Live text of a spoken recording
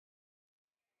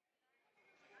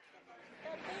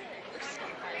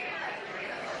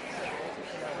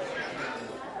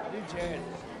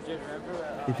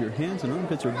If your hands and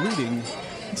armpits are bleeding,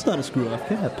 it's not a screw-off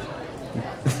cap.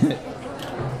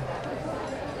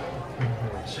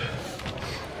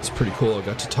 It's pretty cool. I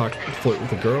got to flirt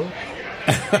with a girl.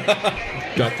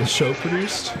 Got the show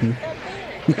produced.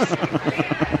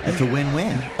 It's a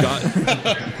win-win.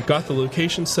 Got the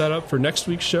location set up for next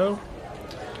week's show.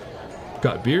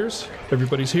 Got beers.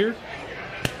 Everybody's here.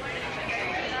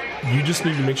 You just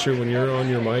need to make sure when you're on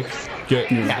your mic, get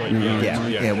your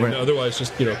Yeah. Otherwise,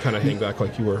 just kind of hang back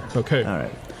like you were. Okay. All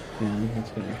right. Yeah,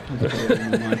 that's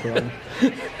my problem.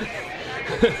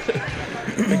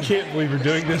 I can't believe we're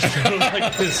doing this show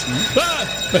like this.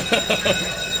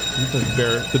 The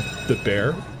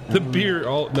bear. The beer.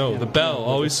 The bell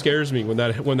always scares me when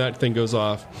that thing goes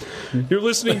off. You're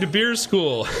listening to Beer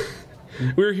School.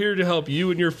 We're here to help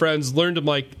you and your friends learn to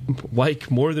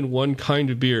like more than one kind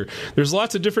of beer. There's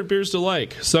lots of different beers to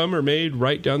like. Some are made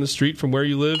right down the street from where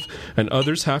you live, and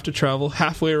others have to travel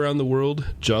halfway around the world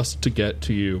just to get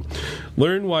to you.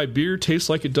 Learn why beer tastes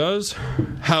like it does,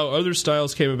 how other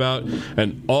styles came about,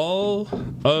 and all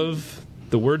of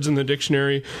the words in the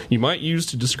dictionary you might use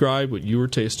to describe what you are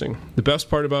tasting. The best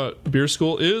part about Beer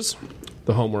School is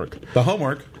the homework. The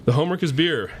homework? The homework is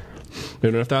beer.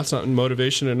 And if that's not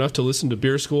motivation enough to listen to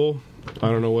Beer School, I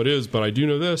don't know what is, but I do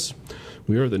know this.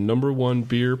 We are the #1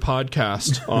 beer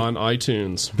podcast on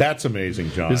iTunes. That's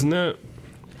amazing, John. Isn't that?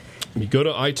 You go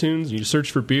to iTunes, and you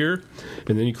search for beer,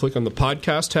 and then you click on the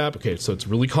podcast tab. Okay, so it's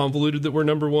really convoluted that we're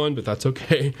 #1, but that's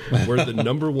okay. We're the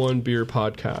 #1 beer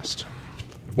podcast.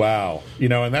 Wow.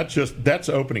 And that's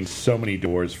opening so many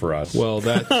doors for us. Well,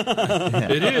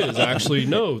 it is actually.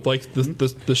 No, like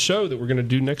the show that we're going to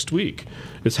do next week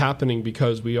is happening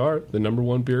because we are the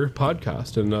 #1 beer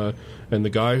podcast, and the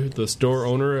guy, the store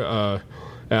owner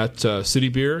at City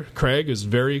Beer, Craig, is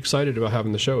very excited about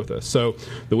having the show with us. So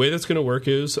the way that's going to work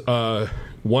is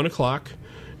 1:00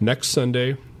 next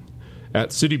Sunday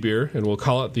at City Beer, and we'll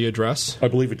call out the address. I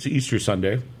believe it's Easter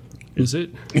Sunday. Is it?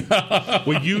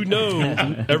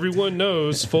 Well, everyone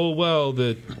knows full well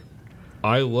that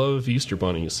I love Easter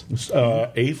bunnies.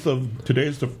 8th of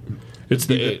today's the. It's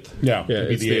the 8th. Yeah,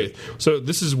 it's the 8th. So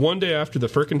this is one day after the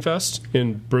Firkenfest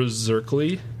in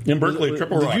Berkeley. In Berkeley,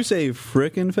 Triple Rock. Did you say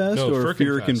Frickenfest or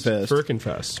Firkenfest?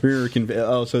 Firkenfest.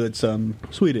 Oh, so it's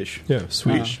Swedish. Yeah,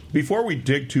 Swedish. Before we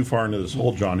dig too far into this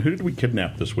hole, John, who did we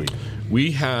kidnap this week?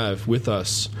 We have with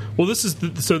us. Well, this is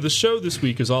the show this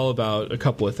week is all about a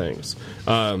couple of things: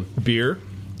 beer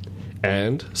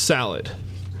and salad.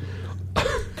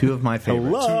 Two of my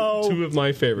favorites. Hello. Two of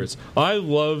my favorites. I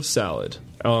love salad.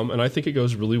 And I think it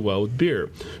goes really well with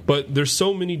beer. But there's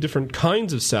so many different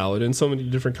kinds of salad and so many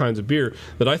different kinds of beer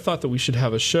that I thought that we should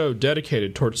have a show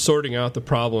dedicated towards sorting out the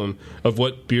problem of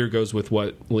what beer goes with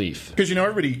what leaf. Because,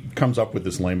 everybody comes up with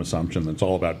this lame assumption that it's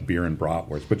all about beer and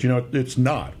bratwurst. But, it's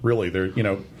not, really.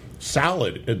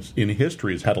 Salad in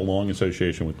history has had a long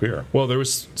association with beer. Well, there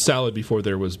was salad before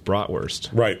there was bratwurst.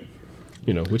 Right.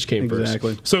 Which came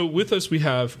Exactly. first. So with us we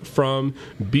have from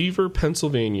Beaver,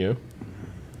 Pennsylvania...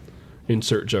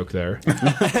 Insert joke there. Yeah,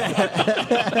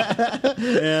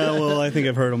 well, I think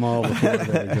I've heard them all before.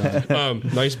 There, John.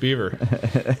 Nice beaver.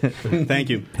 Thank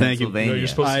you. No, you're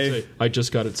supposed to say, I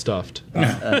just got it stuffed.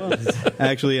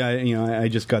 Actually, I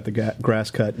just got the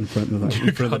grass cut in front of the,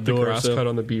 You got the grass cut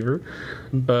on the beaver.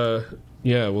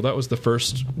 Yeah, well, that was the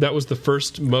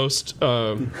first most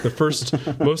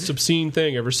obscene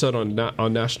thing ever said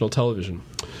on national television.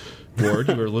 Ward,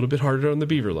 you were a little bit harder on the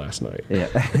beaver last night. Yeah.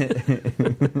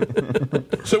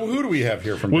 So who do we have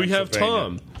here from Pennsylvania? We have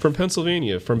Tom from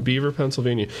Pennsylvania, from Beaver,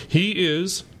 Pennsylvania. He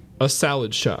is a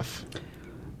salad chef.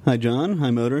 Hi, John.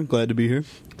 Hi, Motor. Glad to be here.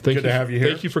 Good to have you here.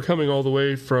 Thank you for coming all the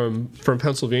way from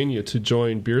Pennsylvania to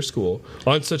join Beer School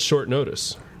on such short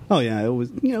notice. Oh, yeah. It was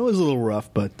a little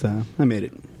rough, but I made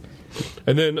it.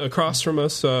 And then across from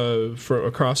us,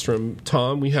 across from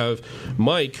Tom, we have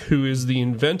Mike, who is the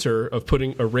inventor of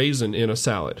putting a raisin in a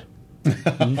salad.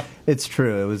 It's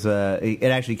true. It was. It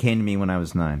actually came to me when I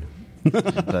was 9.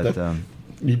 But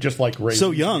you just like raisins.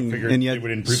 So young and yet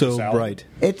so bright.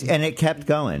 It kept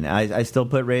going. I still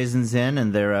put raisins in,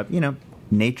 and they're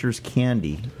nature's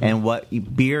candy. And what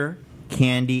beer,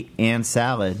 candy, and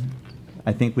salad,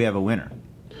 I think we have a winner.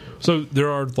 So there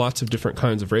are lots of different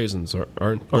kinds of raisins,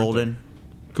 aren't Golden,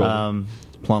 Golden.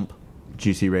 Plump,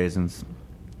 juicy raisins,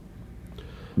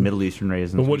 Middle Eastern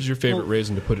raisins. And what is your favorite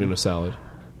raisin to put in a salad?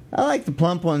 I like the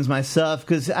plump ones myself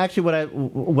because actually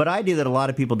what I do that a lot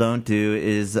of people don't do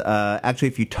is actually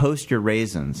if you toast your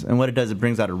raisins, and what it does, it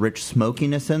brings out a rich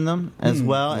smokiness in them as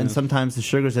well, and sometimes the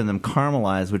sugars in them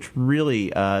caramelize, which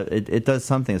really it does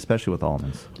something, especially with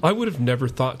almonds. I would have never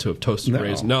thought to have toasted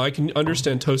raisins. Now I can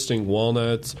understand toasting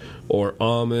walnuts or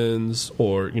almonds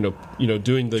or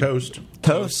doing the Toast.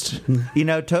 Toast.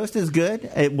 Toast is good.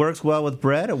 It works well with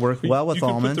bread. It works well with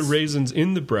almonds. You can put the raisins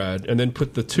in the bread and then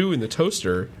put the two in the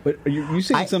toaster. But are you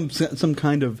saying some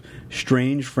kind of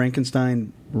strange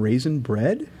Frankenstein raisin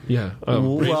bread? Yeah.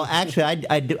 Well, actually,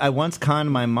 I once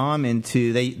conned my mom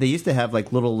into they used to have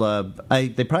like little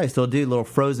they probably still do little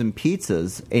frozen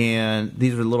pizzas, and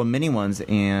these were little mini ones.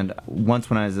 And once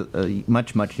when I was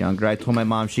much younger, I told my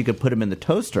mom she could put them in the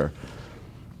toaster.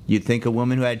 You'd think a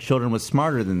woman who had children was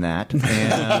smarter than that.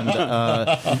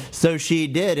 And so she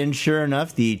did, and sure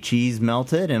enough, the cheese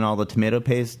melted and all the tomato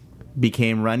paste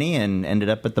became runny and ended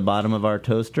up at the bottom of our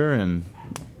toaster. And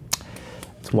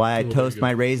that's why I toast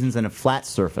my raisins in a flat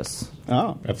surface.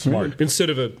 Oh, That's smart. Instead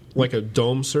of a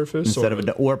dome surface?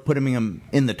 Or putting them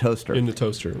in the toaster. In the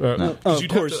toaster. of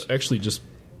You'd course. have to actually just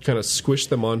kind of squish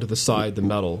them onto the side, the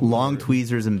metal. Long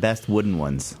tweezers and best wooden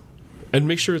ones. And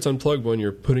make sure it's unplugged when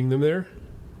you're putting them there.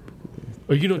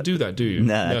 Oh, you don't do that, do you?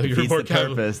 No, that you're defeats more the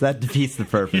purpose. That defeats the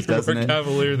purpose, You're doesn't more it?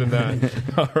 cavalier than that.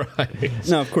 All right.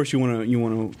 Now, of course, you want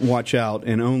to watch out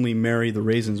and only marry the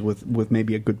raisins with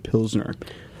maybe a good pilsner.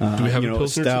 Do we have a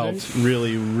pilsner stout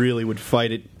today? really would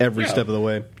fight it every step of the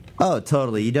way. Oh,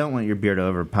 totally. You don't want your beer to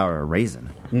overpower a raisin.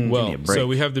 Give me a Well, break. so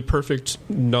we have the perfect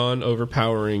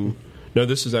non-overpowering. No,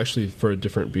 this is actually for a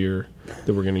different beer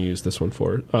that we're going to use this one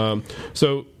for.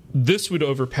 So this would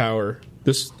overpower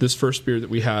this first beer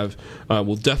that we have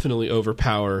will definitely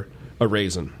overpower a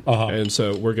raisin, and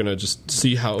so we're going to just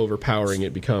see how overpowering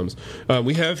it becomes.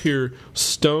 We have here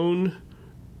Stone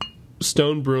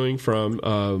Brewing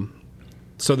from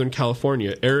Southern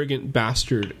California, Arrogant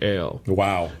Bastard Ale.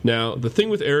 Wow. Now, the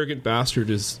thing with Arrogant Bastard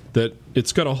is that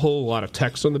it's got a whole lot of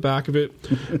text on the back of it,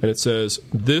 and it says,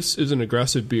 "This is an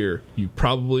aggressive beer. You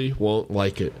probably won't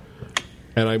like it."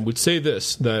 And I would say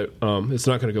this, that it's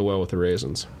not going to go well with the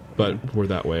raisins, but we're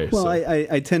that way. Well, so.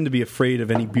 I tend to be afraid of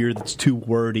any beer that's too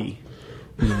wordy.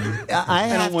 I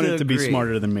don't want it to be agree.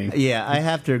 smarter than me. Yeah, I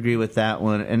have to agree with that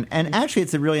one. And actually,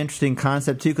 it's a really interesting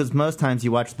concept, too, because most times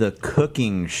you watch the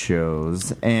cooking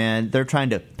shows, and they're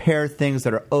trying to pair things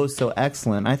that are oh so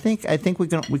excellent. I think we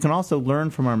can also learn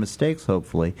from our mistakes,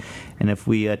 hopefully. And if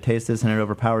we taste this and it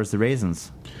overpowers the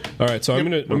raisins. All right, so I'm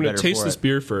going to better taste for this it.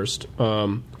 beer first,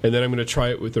 and then I'm going to try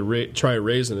it with try a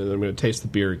raisin, and then I'm going to taste the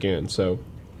beer again. So,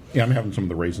 Yeah, I'm having some of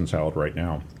the raisin salad right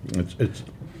now. It's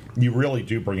you really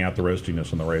do bring out the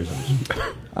roastiness in the raisins.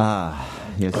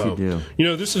 Yes, you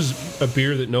do. This is a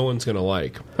beer that no one's going to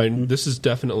like. This is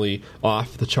definitely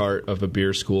off the chart of a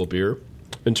beer school beer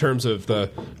in terms of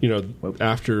the,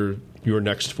 after your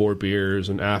next 4 beers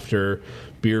and after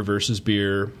beer versus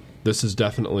beer. This is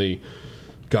definitely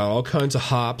got all kinds of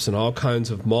hops and all kinds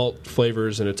of malt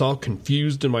flavors, and it's all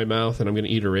confused in my mouth, and I'm going to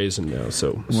eat a raisin now.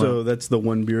 So that's the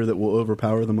one beer that will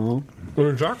overpower them all?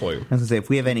 Exactly. I was going to say, if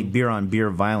we have any beer on beer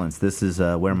violence, this is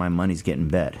where my money's getting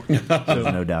bet. There's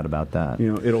no doubt about that.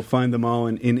 It'll find them all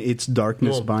and in its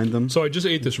darkness bind them. So I just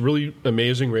ate this really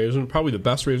amazing raisin, probably the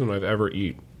best raisin I've ever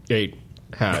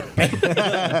had.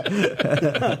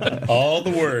 All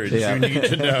the words you need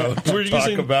to know to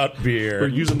talk about beer. We're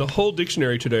using the whole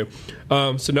dictionary today.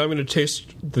 So now I'm going to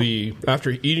taste after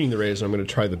eating the raisin, I'm going to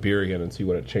try the beer again and see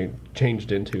what it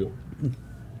changed into.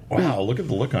 Wow, look at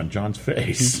the look on John's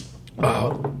face.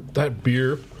 Wow, that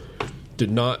beer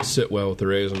did not sit well with the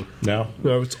raisin. No?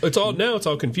 No, it's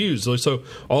all confused. So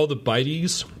all the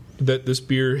bites that this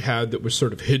beer had that was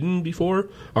sort of hidden before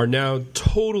are now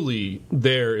totally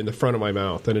there in the front of my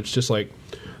mouth, and it's just like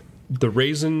the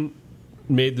raisin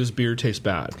made this beer taste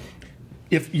bad.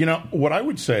 If what I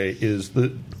would say is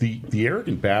the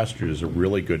Arrogant Bastard is a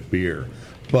really good beer,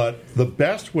 but the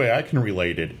best way I can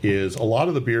relate it is a lot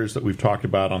of the beers that we've talked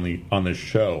about on this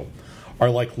show are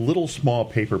like little small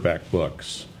paperback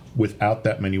books without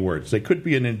that many words. They could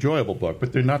be an enjoyable book,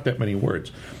 but they're not that many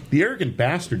words. The Arrogant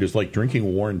Bastard is like drinking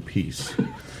War and Peace.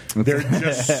 There's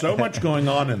just so much going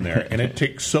on in there, and it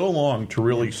takes so long to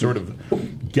really sort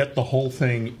of get the whole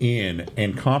thing in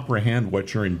and comprehend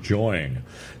what you're enjoying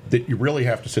that you really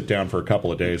have to sit down for a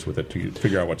couple of days with it to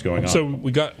figure out what's going on. So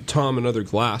we got Tom another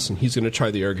glass, and he's going to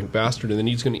try the Arrogant Bastard, and then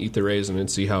he's going to eat the raisin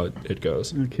and see how it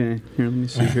goes. Okay, here, let me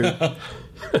see here.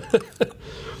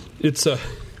 It's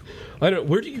I don't.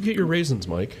 Where do you get your raisins,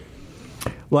 Mike?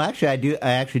 Well, actually, I do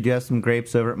have some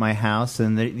grapes over at my house,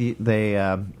 and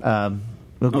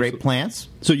with great plants.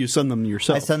 So you send them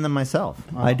yourself? I send them myself.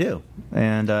 I do,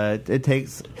 and it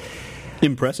takes.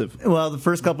 Impressive. Well, the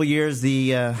first couple of years,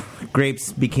 the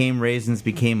grapes became raisins,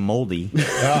 became moldy.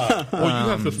 Well, you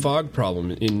have the fog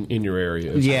problem in your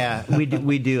area. Yeah, we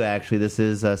do actually. This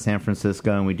is San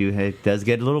Francisco, and it does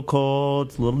get a little cold,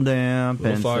 it's a little damp, A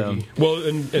little and foggy. so Well,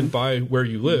 and by where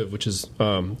you live, which is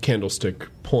Candlestick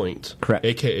Point, Correct.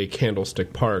 AKA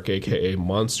Candlestick Park, AKA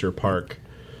Monster Park,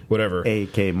 whatever.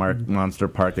 AK Monster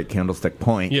Park at Candlestick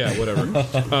Point. Yeah, whatever.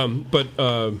 But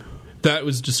that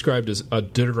was described as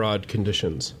Iditarod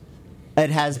conditions. It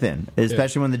has been,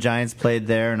 especially when the Giants played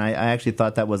there, and I actually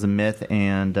thought that was a myth,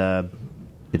 and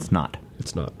it's not.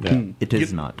 It's not. Yeah. It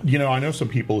is not. You know, I know some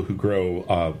people who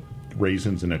grow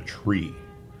raisins in a tree,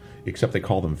 except they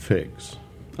call them figs.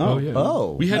 Oh yeah.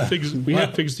 Oh. We had figs. We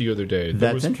had figs the other day. That's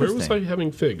Where was I interesting.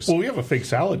 having figs? Well, we have a fig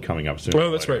salad coming up soon. Well,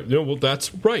 that's right. No, well,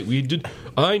 that's right. We did.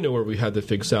 I know where we had the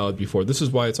fig salad before. This is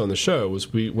why it's on the show.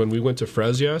 Was when we went to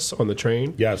Frezias on the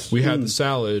train? Yes. we had the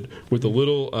salad with the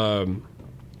little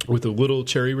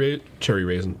cherry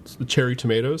raisins, the cherry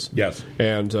tomatoes. Yes.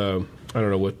 and I don't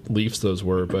know what leaves those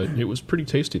were, but it was pretty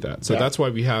tasty. So Yeah. that's why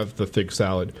we have the fig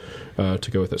salad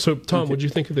to go with it. So, Tom, what did you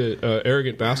think of the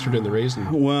arrogant bastard and the raisin?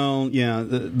 Well, yeah,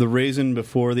 the raisin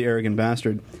before the arrogant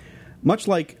bastard. Much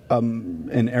like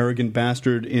an arrogant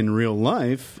bastard in real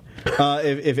life,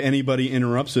 if anybody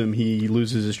interrupts him, he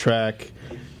loses his track,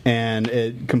 and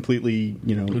it completely,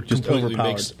 just Completely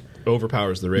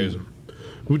overpowers the raisin.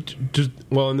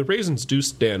 And the raisins do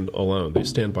stand alone; they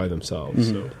stand by themselves.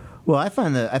 So. Well, I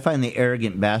find the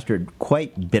arrogant bastard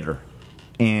quite bitter,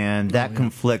 and that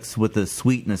conflicts with the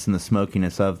sweetness and the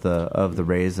smokiness of the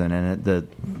raisin, and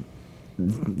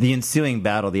the ensuing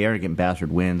battle. The arrogant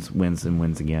bastard wins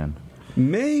again.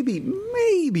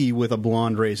 Maybe with a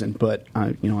blonde raisin, but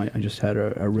I just had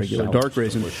a regular Salad's dark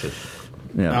raisin. delicious.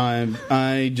 Yeah.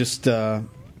 I just I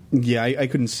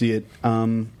couldn't see it.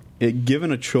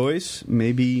 Given a choice,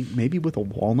 maybe with a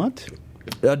walnut.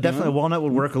 Definitely, a walnut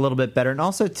would work a little bit better, and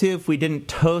also too, if we didn't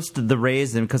toast the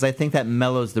raisin, because I think that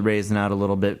mellows the raisin out a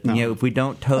little bit. No. If we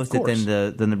don't toast it,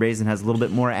 then the raisin has a little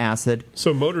bit more acid.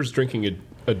 So Motor's drinking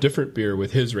a different beer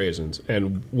with his raisins.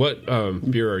 And what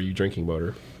beer are you drinking,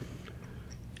 Motor?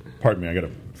 Pardon me, I got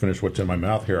to finish what's in my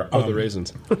mouth here. Oh, the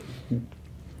raisins.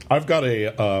 I've got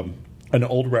an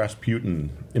old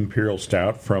Rasputin Imperial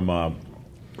Stout from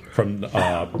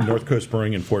North Coast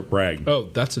Brewing in Fort Bragg. Oh,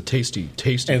 that's a tasty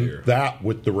And beer. that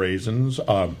with the raisins,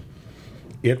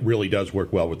 it really does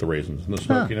work well with the raisins and the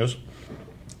smokiness.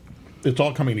 It's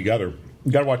all coming together.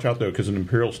 You got to watch out though, because an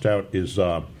Imperial Stout is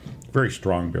very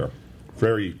strong beer,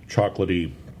 very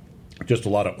chocolatey, just a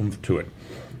lot of oomph to it.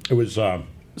 It was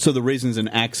So the raisin's an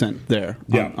accent there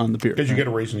on the beer. because you get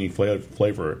a raisiny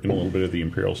flavor in a little bit of the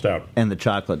Imperial Stout. And the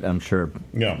chocolate, I'm sure,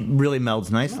 really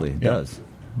melds nicely. It does.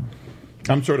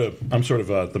 I'm sort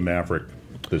of the maverick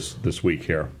this week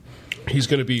here. He's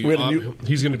going to be We had a new-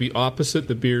 he's going to be opposite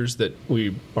the beers that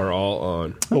we are all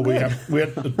on. Well, we had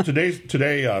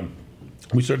today.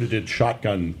 We sort of did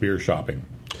shotgun beer shopping.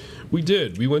 We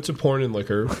did. We went to Porn and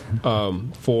Liquor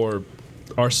for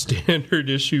our standard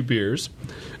issue beers,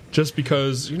 just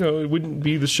because it wouldn't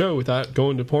be the show without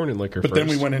going to Porn and Liquor. But first. then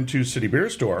we went into City Beer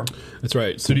Store That's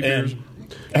right. City Beers. and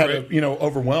had Right.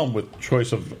 overwhelmed with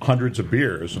choice of hundreds of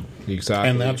beers. Exactly.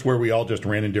 And that's where we all just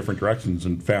ran in different directions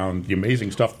and found the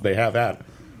amazing stuff that they have at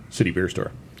City Beer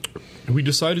Store. We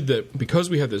decided that because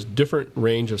we have this different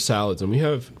range of salads, and we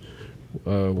have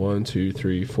 1, 2,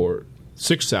 3, 4,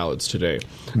 6 salads today,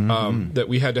 that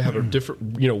we had to have a different,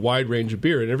 wide range of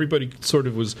beer, and everybody sort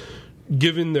of was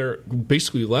given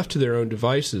basically left to their own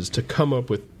devices to come up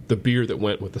with the beer that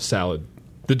went with the salad,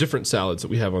 the different salads that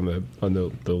we have on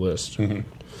the list. Mm-hmm.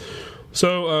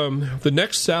 So the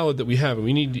next salad that we have, and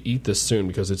we need to eat this soon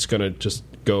because it's going to just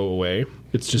go away.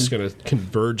 It's just going to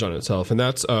converge on itself, and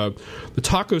that's the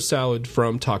taco salad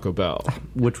from Taco Bell.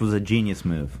 Which was a genius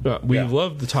move. We Yeah.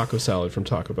 love the taco salad from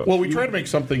Taco Bell. Well, we try to make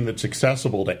something that's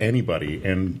accessible to anybody,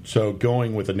 and so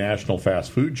going with a national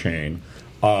fast food chain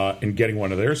and getting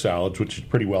one of their salads, which is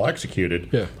pretty well executed,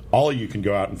 Yeah. all you can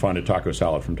go out and find a taco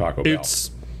salad from Taco Bell.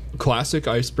 It's classic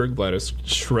iceberg lettuce,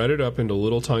 shredded up into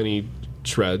little tiny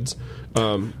shreds.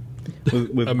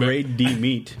 with grade D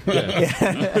meat. No,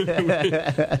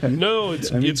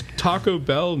 it's Taco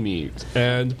Bell meat,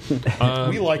 and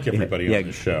we like everybody on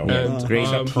the show. and Great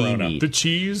Except pea Corona. meat. the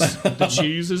cheese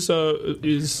is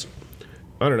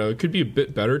I don't know. It could be a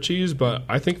bit better cheese, but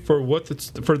I think for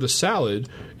the salad,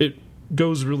 it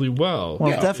goes really well.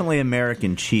 Well, it's definitely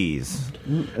American cheese.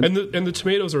 And the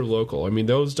tomatoes are local. I mean,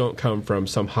 those don't come from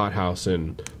some hothouse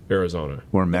in Arizona.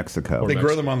 Or Mexico. They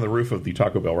grow them on the roof of the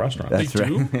Taco Bell restaurant. That's They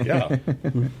right. do? Yeah.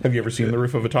 Have you ever seen the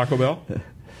roof of a Taco Bell?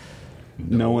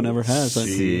 No one ever has.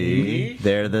 See,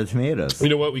 they're the tomatoes. You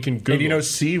know what? We can Google. And you know,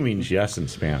 C means yes in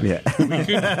Spanish. Yeah.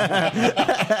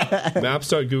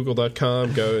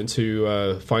 Maps.google.com. Go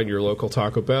into find your local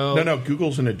Taco Bell. No,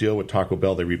 Google's in a deal with Taco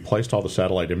Bell. They replaced all the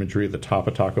satellite imagery at the top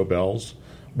of Taco Bell's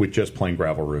with just plain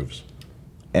gravel roofs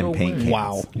And No paint way. cans.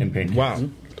 Wow. and paint. Wow.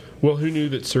 Well, who knew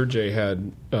that Sergey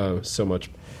had so much,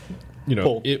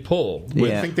 Pull. pull? I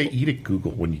Yeah. think they eat at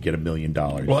Google when you get $1 million.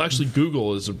 Well, actually,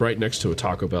 Google is right next to a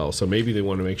Taco Bell, so maybe they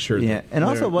want to make sure. Yeah, and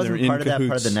also They're wasn't in part of that part of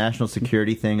cahoots. the national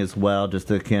security thing as well, just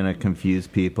to kind of confuse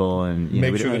people and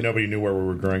Make sure that nobody knew where we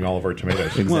were growing all of our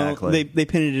tomatoes. Exactly. Well, they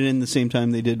painted it in the same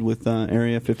time they did with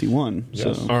Area 51.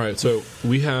 Yes. So All right, so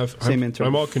we have. Same intern.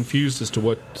 I'm all confused as to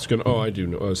what's going to. Oh, I do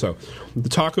know. Oh, so the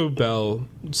Taco Bell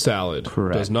salad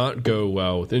Correct. does not go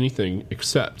well with anything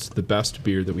except the best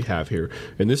beer that we have here,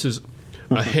 and this is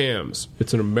a Hamm's.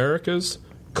 It's an America's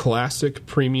classic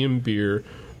premium beer,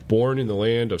 born in the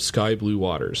land of sky blue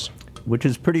waters. which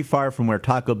is pretty far from where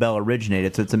Taco Bell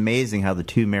originated. So it's amazing how the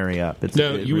two marry up. It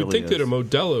Now you would really think that a is.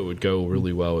 Modelo would go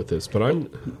really well with this, but I'm.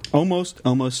 almost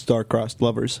star-crossed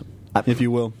lovers, if you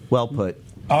will. Well put.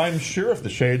 I'm sure if the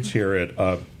shades here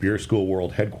at Beer School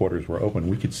World headquarters were open,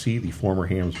 we could see the former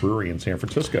Hamm's Brewery in San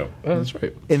Francisco. Oh, that's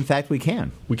right. In fact, we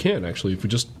can. We can actually if we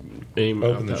just aim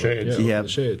Open out the that shades. way. Yeah, Yeah. open the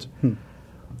shades.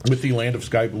 With the Land of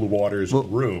Sky Blue Waters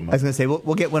room. I was going to say,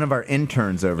 we'll get one of our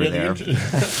interns over Yeah, there.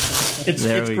 It's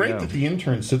There we great go. that the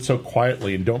interns sit so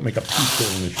quietly and don't make a peep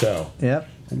during the show. Yep.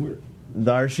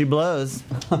 There she blows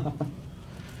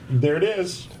There it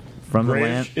is. from the Grayish.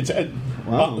 land. It's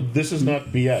Wow. this is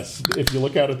not BS. If you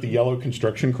look out at the yellow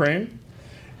construction crane,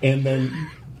 and then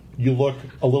you look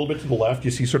a little bit to the left,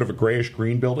 you see sort of a grayish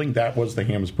green building. That was the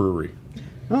Hamm's Brewery.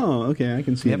 Oh, okay, I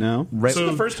can see it now. Right. This is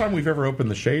the first time we've ever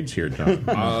opened the shades here, John.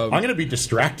 I'm going to be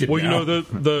distracted. Well, you now. know,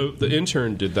 the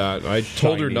intern did that. I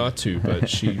told her Shiny. not to, but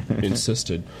she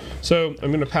insisted. So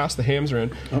I'm going to pass the hams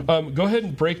around. Go ahead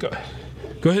and break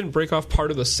off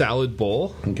part of the salad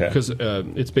bowl. Okay. Because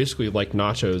it's basically like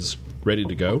nachos ready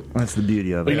to go. That's the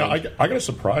beauty of it. You know, I got a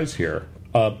surprise here.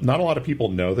 Not a lot of people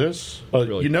know this.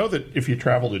 Really? You know that if you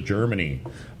travel to Germany,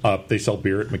 they sell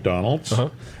beer at McDonald's.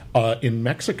 Uh-huh. In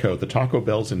Mexico, the Taco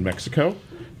Bells in Mexico,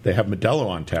 they have Modelo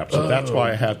on tap. So that's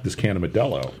why I have this can of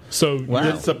Modelo. So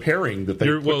It's a pairing that they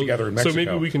put together in Mexico. So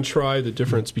maybe we can try the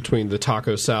difference between the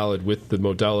taco salad with the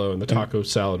Modelo and the taco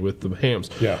salad with the hams.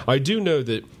 Yeah. I do know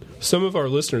that some of our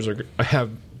listeners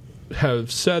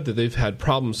have said that they've had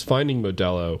problems finding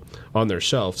Modelo on their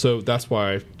shelf. So that's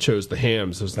why I chose the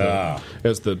hams as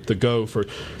the go for.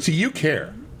 See, you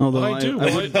care. Although I do.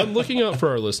 I'm looking out for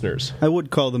our listeners. I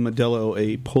would call the Modelo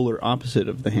a polar opposite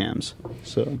of the hams.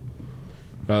 So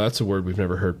That's a word we've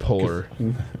never heard. Polar.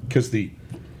 Because the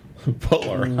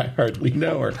polar, I hardly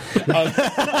know her.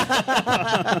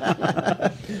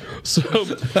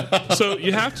 So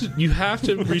you have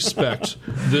to respect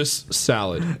this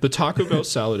salad. The Taco Bell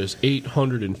salad is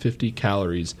 850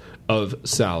 calories of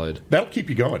salad, That'll keep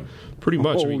you going. pretty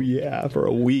much. I oh mean, yeah, for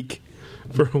a week.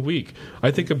 for a week.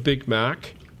 I think a Big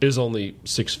Mac is only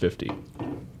 650.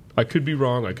 I could be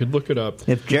wrong. I could look it up.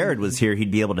 If Jared was here, he'd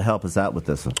be able to help us out with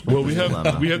this. Well, we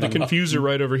dilemma. have the confuser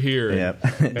right over here.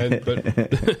 Yep.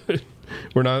 But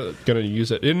we're not going to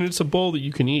use it, and it's a bowl that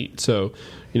you can eat. So,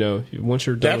 once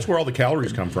you're done, That's where all the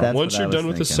calories come from. That's once what you're I was done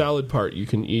with the thinking. salad part, you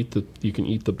can eat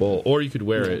the bowl, or you could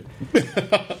wear it.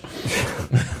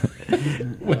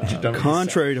 Once you're done with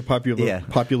Contrary to Yeah.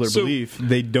 popular So- belief,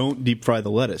 they don't deep fry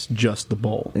the lettuce, just the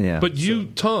bowl. Yeah. But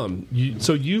Tom,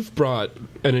 you've brought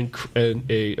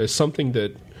something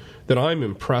that I'm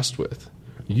impressed with.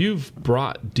 You've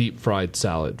brought deep fried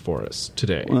salad for us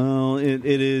today. Well, it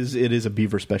is a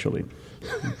beaver specialty.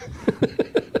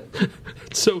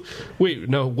 So wait,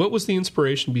 no, what was the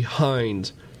inspiration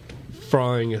behind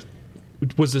frying?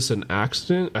 Was this an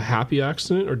accident, a happy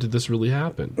accident, or did this really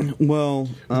happen? Well,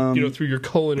 Through your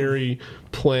culinary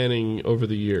planning over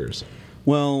the years.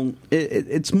 Well,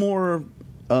 it's more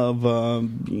of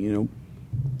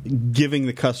giving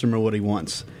the customer what he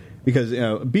wants, because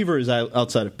Beaver is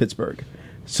outside of Pittsburgh,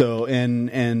 so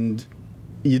and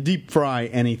you deep fry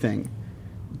anything,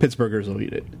 Pittsburghers will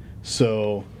eat it.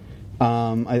 So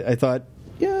I thought,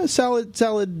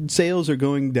 salad sales are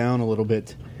going down a little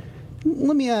bit.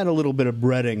 Let me add a little bit of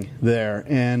breading there,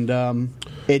 and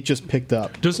it just picked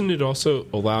up. Doesn't it also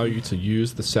allow you to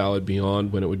use the salad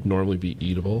beyond when it would normally be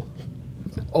eatable?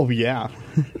 Oh yeah,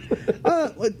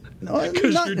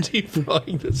 Because you're deep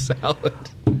frying the salad.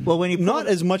 Well, when you pull Not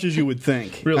as much as you would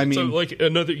think. Really? I mean, So like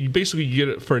another, you basically get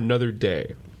it for another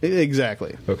day.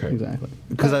 exactly. Okay. Exactly.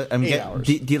 because I'm 8 getting. hours.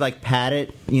 Do you like pat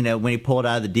it? You know, when you pull it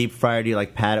out of the deep fryer, do you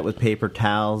like pat it with paper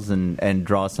towels and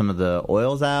draw some of the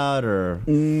oils out, or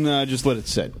No, just let it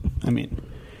sit. I mean,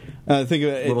 think of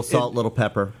it. little salt, little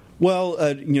pepper? Well,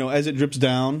 as it drips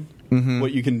down,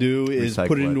 what you can do is Recycle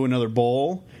put it it. into another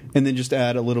bowl and then just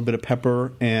add a little bit of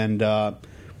pepper and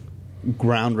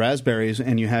ground raspberries,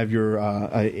 and you have your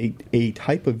a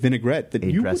type of vinaigrette that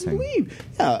A you dressing. wouldn't believe.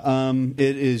 Yeah,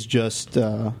 it is just.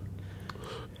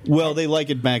 Well, they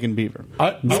like it back in Beaver.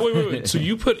 Oh, wait. So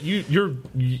you've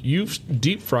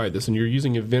deep fried this, and you're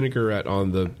using a vinaigrette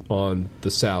on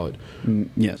the salad.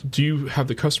 Yes. Do you have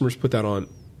the customers put that on?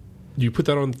 Do you put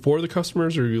that on for the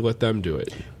customers, or you let them do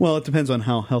it? Well, it depends on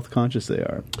how health conscious they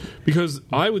are. Because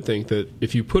I would think that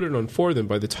if you put it on for them,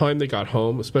 by the time they got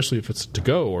home, especially if it's a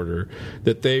to-go order,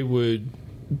 that they would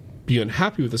be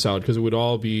unhappy with the salad because it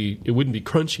wouldn't be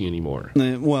crunchy anymore.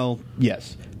 Well,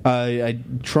 yes. I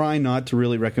try not to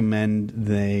really recommend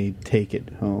they take it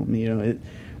home.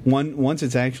 Once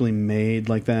it's actually made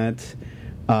like that,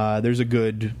 there's a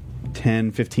good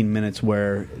 10, 15 minutes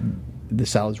where the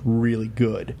salad's really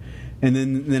good. And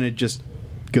then it just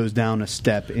goes down a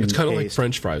step in It's kind of like taste.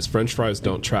 French fries. French fries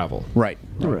don't travel. Right.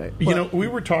 We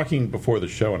were talking before the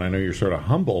show, and I know you're sort of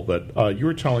humble, but you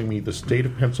were telling me the state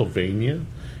of Pennsylvania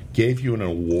gave you an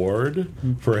award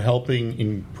for helping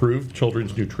improve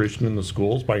children's nutrition in the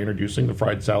schools by introducing the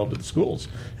fried salad to the schools,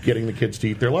 getting the kids to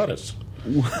eat their lettuce.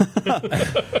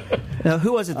 Now,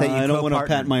 who was it that you I don't want to co-partnered?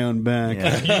 pat my own back.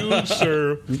 Yeah. You,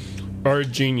 sir, are a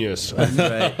genius.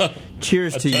 Right.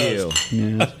 Cheers to you.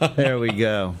 Yeah. There we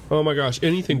go. Oh my gosh,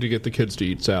 anything to get the kids to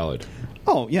eat salad.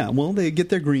 Oh, yeah. Well, they get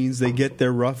their greens, they get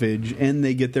their roughage, and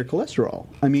they get their cholesterol.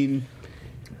 I mean,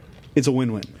 it's a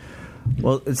win-win.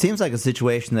 Well, it seems like a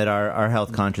situation that our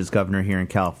health conscious governor here in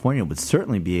California would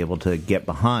certainly be able to get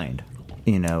behind.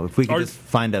 If we could just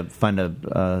find a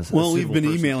Well, we've suitable been person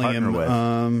to emailing him.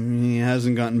 partner with. He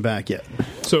hasn't gotten back yet.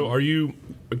 So, are you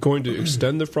going to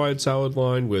extend the fried salad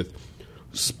line with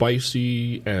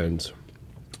spicy and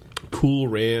Cool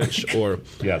Ranch, or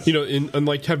Yes. and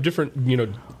like have different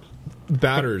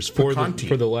batters for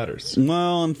Picante. the letters?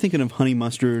 Well, I'm thinking of honey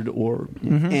mustard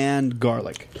and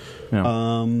garlic.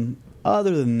 Yeah.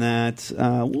 Other than that,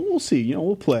 we'll see.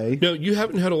 We'll play. Now, you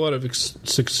haven't had a lot of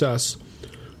success.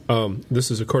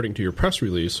 This is according to your press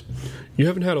release. You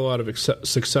haven't had a lot of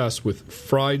success with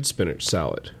fried spinach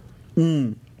salad.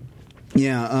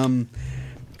 Yeah,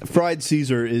 fried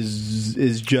Caesar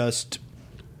is just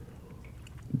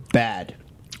bad.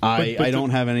 I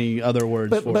don't have any other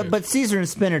words for it. But Caesar and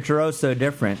spinach are oh so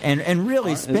different, and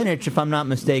really spinach, if I'm not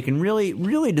mistaken,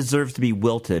 really deserves to be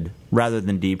wilted rather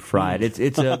than deep fried. It's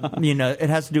a it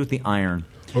has to do with the iron,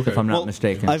 Okay. if I'm not Well,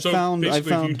 mistaken. I've found-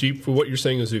 what you're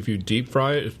saying is if you deep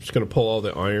fry it, it's going to pull all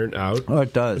the iron out. Oh,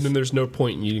 it does. And then there's no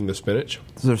point in eating the spinach.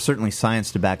 There's certainly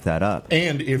science to back that up.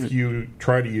 And if you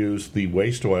try to use the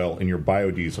waste oil in your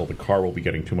biodiesel, the car will be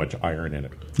getting too much iron in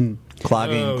it.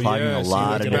 Clogging a see, lot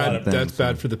that's of bad- different things. That's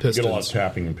bad for the You get a lot of pistons.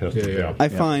 tapping and pistons. Yeah. I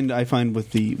find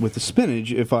with the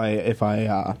spinach, if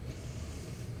I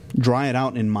dry it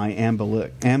out in my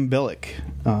ambilic,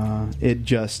 it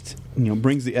just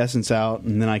brings the essence out,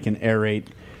 and then I can aerate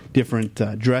different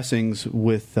dressings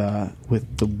with the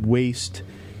waste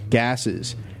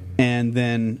gases, and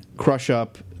then crush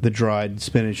up the dried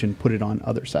spinach and put it on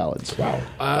other salads. Wow.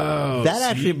 That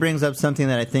actually brings up something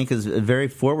that I think is very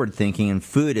forward thinking in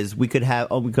food. Is we could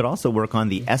also work on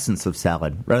the essence of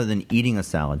salad rather than eating a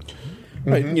salad.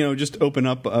 Right, just open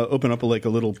up like a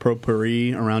little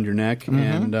potpourri around your neck,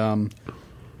 and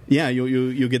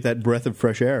you'll get that breath of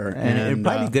fresh air, And it'd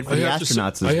probably be good for the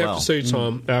astronauts I as well. have to say,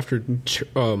 Tom, after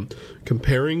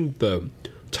comparing the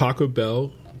Taco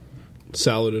Bell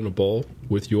salad in a bowl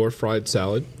with your fried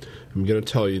salad, I'm going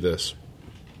to tell you this,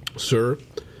 sir.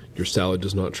 Your salad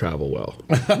does not travel well.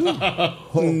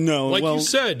 No, Like well, you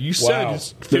said Wow.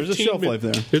 it's 15 There's a shelf life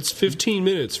there. It's 15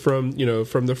 minutes from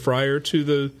the fryer to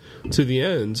the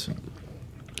end,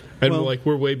 and Well-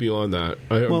 we're way beyond that.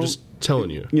 I'm Well- just telling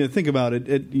you. think about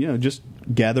it. Just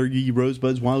gather ye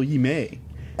rosebuds while ye may.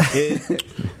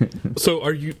 So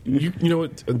are you know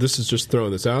what? This is just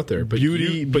throwing this out there, but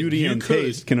Beauty you and could,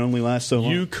 taste can only last so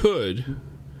long. You could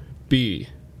be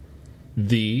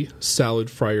the salad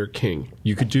fryer king.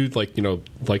 You could do like the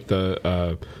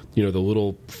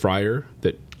little fryer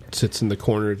that sits in the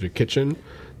corner of your kitchen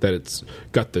that it's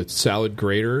got the salad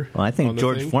grater. Well, I on think the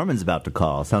George thing. Foreman's about to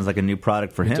call. Sounds like a new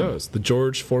product for him. It does. The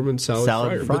George Foreman salad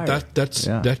fryer. But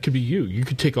that could be you. You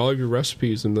could take all of your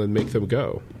recipes and then make them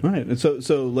go. All right. And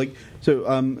so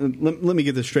let me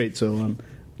get this straight. So,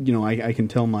 I can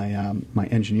tell my my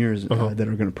engineers that are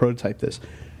going to prototype this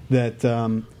that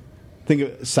think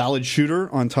of a salad shooter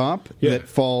on top that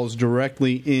falls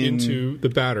directly into the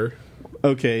batter.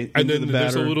 Okay. And then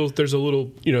there's a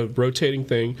little rotating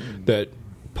thing that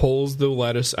pulls the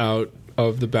lettuce out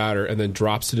of the batter and then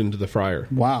drops it into the fryer.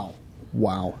 Wow.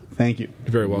 Thank you.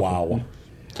 You're very welcome. Wow.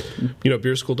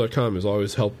 Beerschool.com is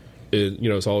always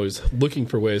is always looking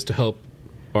for ways to help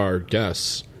our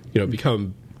guests,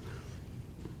 become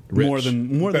rich. more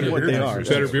than what they are.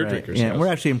 Better beer drinkers. Yeah, yes. we're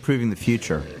actually improving the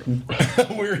future.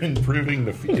 We're improving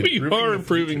the future. We are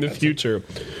improving the future.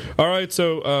 All right,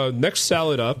 so next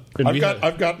salad up. And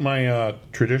I've got my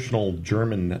traditional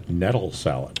German nettle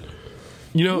salad.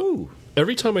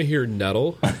 Every time I hear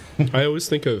nettle, I always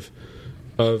think of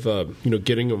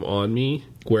getting them on me.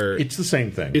 Where It's the same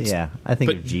thing. I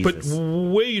think of Jesus. But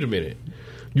wait a minute,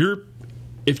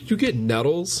 if you get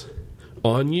nettles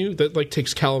on you, that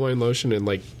takes calamine lotion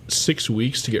and 6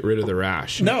 weeks to get rid of the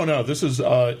rash. No, this is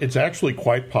it's actually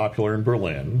quite popular in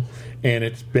Berlin, and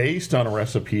it's based on a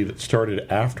recipe that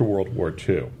started after World War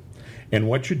II. And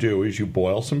what you do is you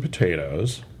boil some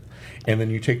potatoes, and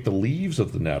then you take the leaves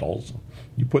of the nettles,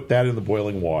 you put that in the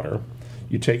boiling water,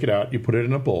 you take it out, you put it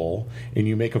in a bowl, and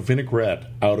you make a vinaigrette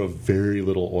out of very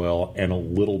little oil and a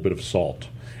little bit of salt.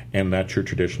 And that's your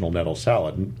traditional nettle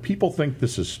salad. And people think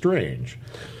this is strange.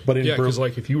 But in because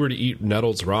if you were to eat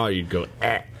nettles raw, you'd go,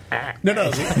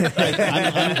 No.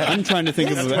 I'm trying to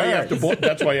think of That's why you have to boil.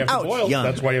 That's why you have to Ouch, boil. young.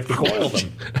 That's why you have to boil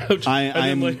them.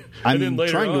 I'm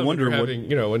trying to wonder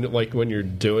what. when you're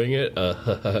doing it,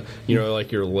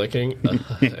 you're licking,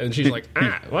 and she's like,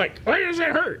 why does it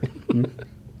hurt?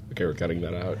 Okay, we're cutting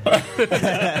that out.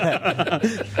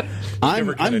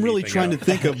 I'm really trying to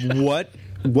think of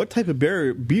what type of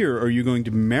beer are you going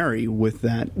to marry with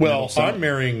that? Well, I'm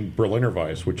marrying Berliner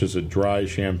Weiss, which is a dry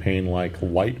champagne-like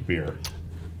light beer.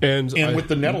 And with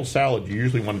the nettle salad, you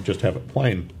usually want to just have it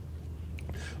plain.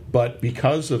 But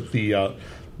because of the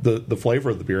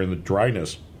flavor of the beer and the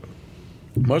dryness,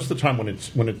 most of the time when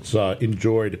it's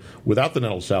enjoyed without the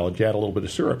nettle salad, you add a little bit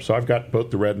of syrup. So I've got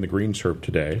both the red and the green syrup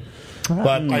today.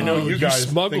 But I know you guys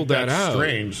smuggled think that that's out.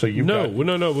 strange. So No.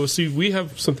 Well, see, we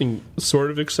have something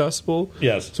sort of accessible.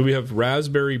 Yes. So we have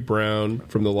raspberry brown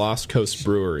from the Lost Coast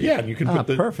Brewery. Yeah, and you can put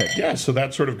the perfect. Yeah, so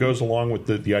that sort of goes along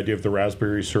with the idea of the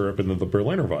raspberry syrup and the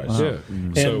Berliner Weiss. Yeah.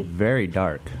 So Very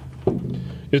dark.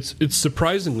 it's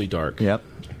surprisingly dark. Yep.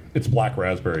 It's black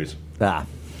raspberries.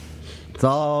 It's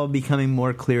all becoming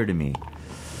more clear to me.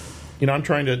 I'm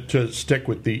trying to stick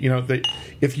with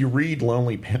if you read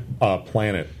Lonely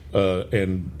Planet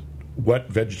and what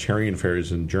vegetarian fare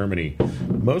is in Germany,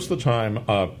 most of the time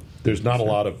there's not a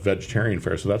lot of vegetarian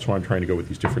fare, so that's why I'm trying to go with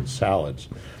these different salads.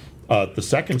 The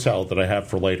second salad that I have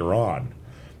for later on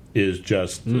is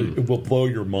just it will blow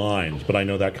your mind, but I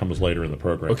know that comes later in the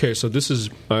program. Okay, so this is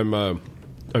I'm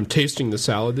tasting the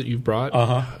salad that you've brought,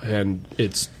 and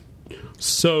it's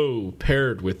so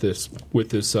paired with this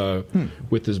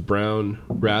brown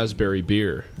raspberry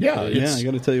beer. Yeah, I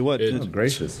got to tell you what. It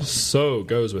gracious. so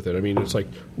goes with it. I mean, it's like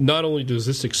not only does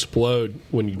this explode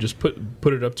when you just put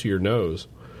it up to your nose,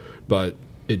 but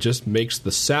it just makes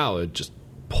the salad just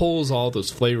pulls all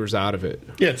those flavors out of it.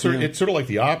 Yeah, it's sort of like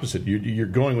the opposite. You're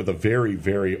going with a very,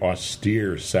 very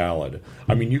austere salad.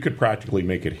 I mean, you could practically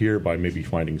make it here by maybe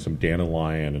finding some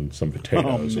dandelion and some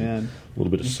potatoes and a little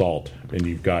bit of salt, and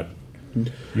you've got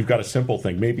a simple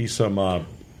thing. Maybe some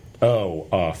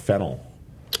fennel.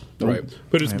 Right,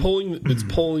 but it's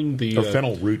pulling the Or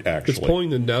fennel root, actually. It's pulling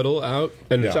the nettle out,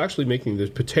 and it's actually making the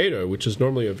potato, which is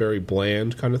normally a very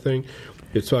bland kind of thing.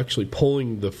 It's actually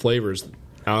pulling the flavors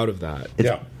out of that. It's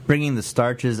bringing the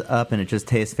starches up, and it just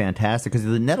tastes fantastic because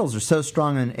the nettles are so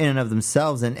strong in and of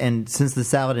themselves. And since the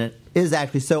salad is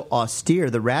actually so austere,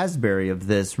 the raspberry of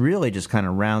this really just kind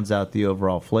of rounds out the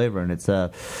overall flavor. And it's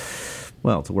a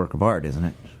work of art, isn't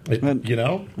it? I'd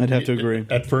have to agree.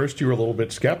 At first, you were a little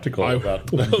bit skeptical about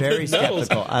Very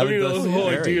skeptical. I mean, the whole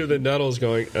idea of the nettles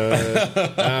going,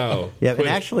 ow. Yeah, and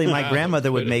actually, my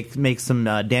grandmother would make some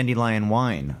dandelion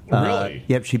wine. Really?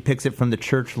 Yep, she picks it from the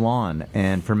church lawn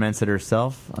and ferments it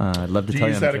herself. I'd love to Do tell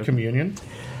you you. use that at communion?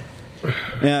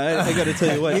 Yeah, I got to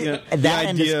tell you what.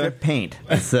 And the strip paint.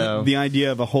 So the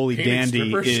idea of a holy Painted dandy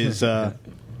strippers? is,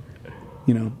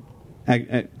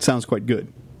 it sounds quite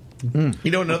good.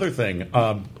 Another thing,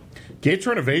 Gates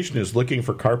Renovation is looking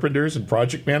for carpenters and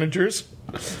project managers.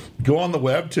 Go on the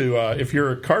web to if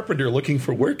you're a carpenter looking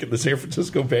for work in the San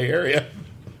Francisco Bay Area.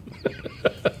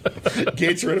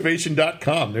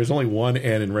 GatesRenovation.com. There's only one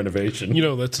N in renovation. You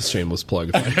know, that's a shameless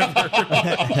plug. If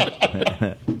I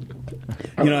ever.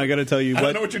 You know, I got to tell you I don't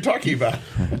what, know what you're talking about.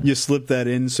 you slipped that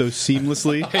in so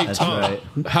seamlessly. Hey, That's Tom, right.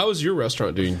 how is your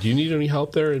restaurant doing? Do you need any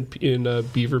help there in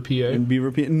Beaver, PA? In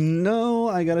Beaver P. No,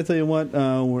 I got to tell you what,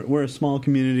 we're a small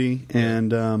community,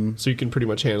 and So you can pretty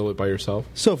much handle it by yourself.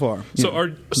 so far,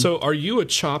 Are you a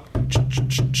chop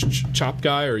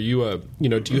guy? Or are you a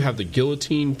do you have the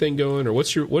guillotine thing going, or what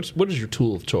is your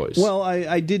tool of choice? Well,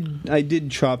 I did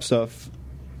chop stuff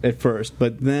at first,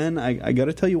 but then I got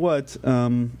to tell you what,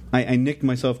 I nicked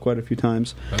myself quite a few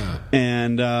times,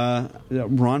 and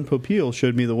Ron Popeil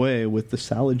showed me the way with the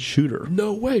salad shooter.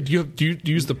 no way. Do you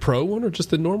use the pro one or just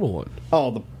the normal one?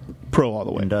 Oh, the pro all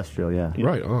the way. Industrial, yeah.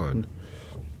 Right on.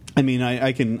 I mean,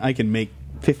 I can make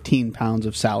 15 pounds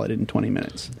of salad in 20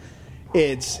 minutes.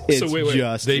 It's So wait.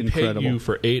 just They incredible. pay you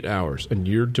for 8 hours, and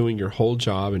you're doing your whole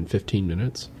job in 15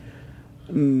 minutes.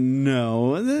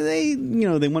 No, they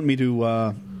want me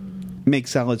to make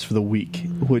salads for the week,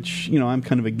 which I'm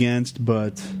kind of against,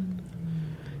 but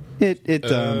it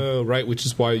Right, which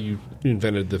is why you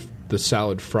invented the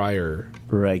salad fryer.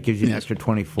 Right, gives you an extra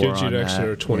 24 Gives you on an extra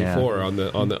that. 24 Yeah. on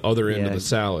the other end of Yeah. the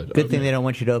salad. Good thing they don't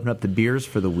want you to open up the beers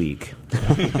for the week.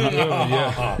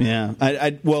 Yeah. yeah.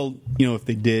 Well, if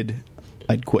they did,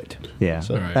 I'd quit. Yeah,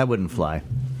 So- All right. that wouldn't fly.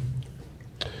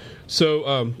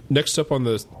 So next up on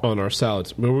our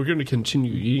salads, we're going to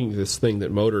continue eating this thing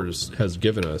that Motors has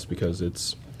given us because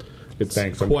it's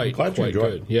Thanks. I'm quite glad you enjoy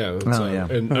good. it. Yeah, yeah.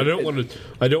 And I don't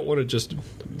want to just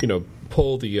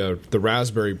pull the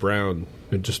raspberry brown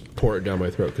and just pour it down my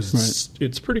throat because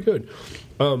it's pretty good.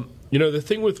 The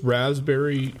thing with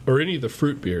raspberry or any of the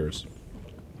fruit beers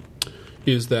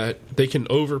is that they can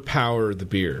overpower the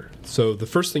beer. So the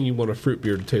first thing you want a fruit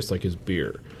beer to taste like is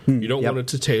beer. You don't Yep. want it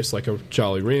to taste like a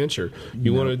Jolly Rancher.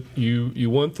 You want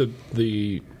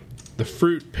the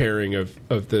fruit pairing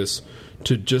of this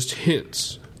to just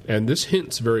hints, and this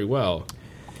hints very well.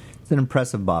 It's an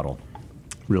impressive bottle.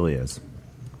 Really is.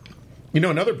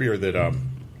 Another beer that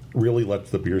really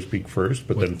lets the beer speak first,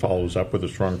 but then follows up with a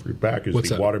strong fruit back is What's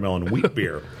the that? watermelon wheat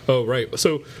beer. Oh, right.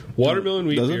 So watermelon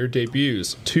wheat Does it? beer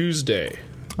debuts Tuesday.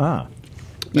 Ah,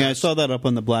 Yeah, I saw that up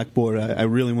on the blackboard. I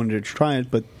really wanted to try it,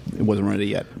 but it wasn't ready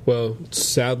yet. Well,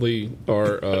 sadly,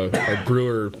 our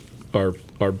brewer,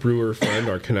 our brewer friend,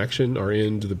 our connection, our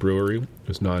into the brewery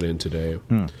is not in today.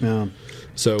 Yeah.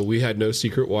 So we had no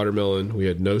secret watermelon. We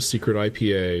had no secret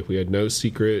IPA. We had no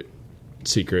secret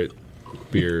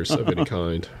beers of any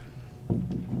kind.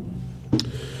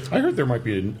 I heard there might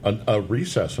be a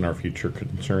recess in our future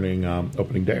concerning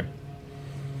opening day.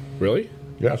 Really?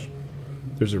 Yes.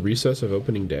 There's a recess of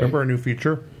opening day. Remember our new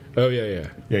feature? Oh yeah.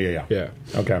 Yeah.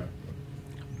 Okay.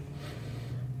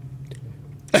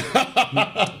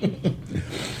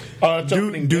 It's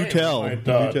opening do day. tell. We might,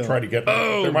 Do tell. try to get.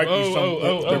 There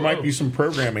might be some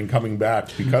programming coming back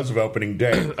because of opening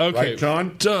day. Okay, Right,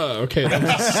 John? Duh. Okay, that was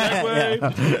a segue.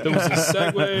 That was a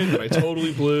segue that I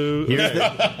totally blew.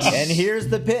 and here's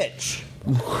the pitch.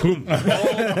 Ball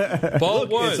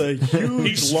one. It's a huge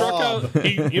He struck lob. out.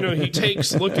 He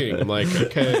takes looking. I'm like,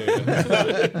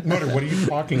 okay. Motor, what are you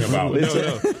talking about? It's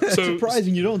No. So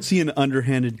surprising you don't see an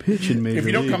underhanded pitch in Major If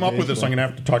you don't League come up with this, Baseball. I'm going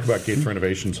to have to talk about Gates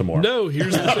Renovation some more. no.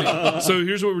 Here's the thing. So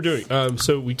here's what we're doing.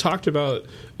 So we talked about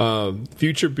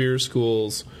future beer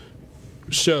schools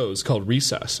shows called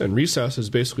Recess, and Recess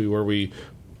is basically where we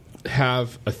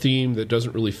have a theme that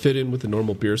doesn't really fit in with the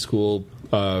normal beer school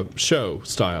show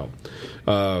style.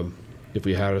 If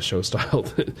we had a show style.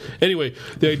 Anyway,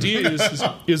 the idea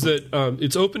is that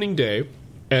it's opening day,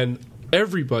 and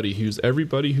everybody who's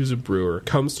a brewer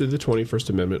comes to the 21st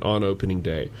Amendment on opening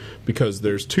day because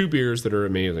there's two beers that are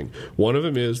amazing. One of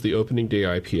them is the opening day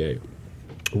IPA.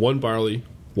 One barley,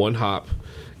 one hop,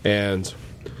 and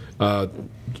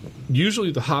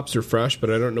usually the hops are fresh, but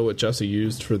I don't know what Jesse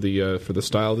used for the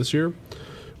style this year,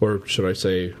 or should I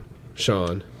say,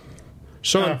 Sean.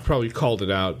 Sean probably called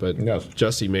it out, but Yes.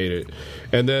 Jesse made it.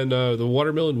 And then the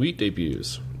watermelon wheat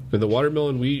debuts, and the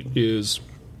watermelon wheat is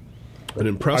an I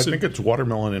impressive. think it's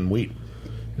watermelon and wheat.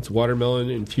 It's watermelon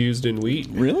infused in wheat.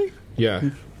 Really? Yeah.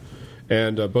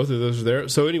 And both of those are there.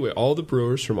 So anyway, all the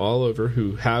brewers from all over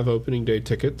who have opening day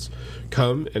tickets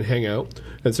come and hang out.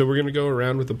 And so we're going to go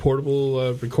around with a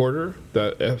portable recorder,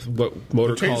 what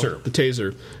Motor The taser. calls the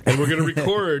taser, and we're going to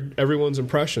record everyone's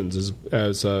impressions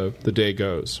as the day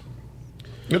goes.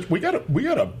 We got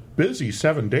a busy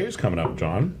 7 days coming up,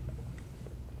 John.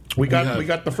 We got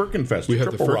the Firkenfest. We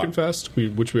have the Triple Rock.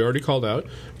 Firkenfest, which we already called out.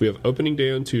 We have opening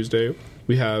day on Tuesday.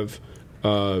 We have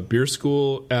beer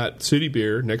school at City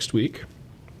Beer next week.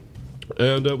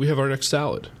 And we have our next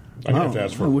salad. I have to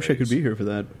ask for I a wish I raise. could be here for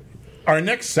that. Our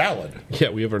next salad. Yeah,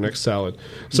 we have our next salad.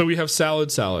 So we have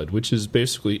salad, which is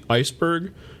basically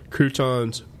iceberg,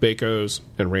 croutons, bacos,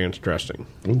 and ranch dressing.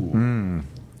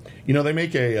 You know, they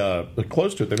make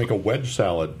close to it, they make a wedge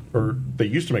salad, or they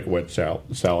used to make a wedge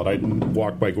salad. I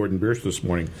walked by Gordon Biersch this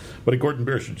morning, but at Gordon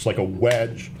Biersch, it's like a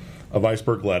wedge of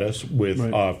iceberg lettuce with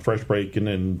fresh bacon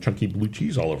and chunky blue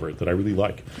cheese all over it that I really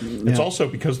like. It's also,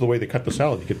 because of the way they cut the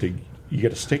salad, you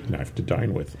get a steak knife to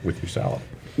dine with your salad.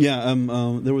 Yeah,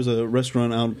 there was a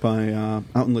restaurant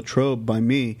out in Latrobe by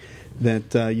me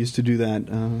that used to do that.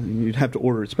 You'd have to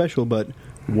order it special, but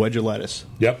wedge of lettuce.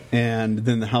 Yep. And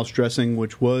then the house dressing,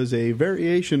 which was a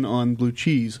variation on blue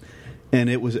cheese, and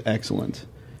it was excellent.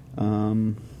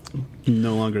 No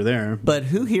longer there. But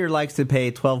who here likes to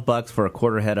pay $12 for a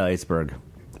quarter head of iceberg?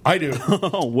 I do.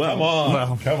 Oh,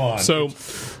 well. Come on. So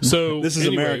This is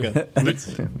America.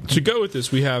 To go with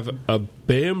this, we have a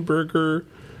Bamberger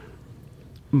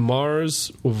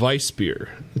Mars Weissbier.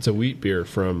 It's a wheat beer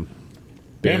from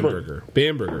Bamberger.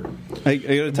 I got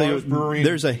to tell Mars Brewery. you,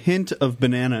 there's a hint of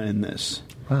banana in this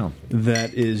Wow.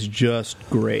 that is just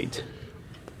great.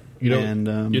 You know,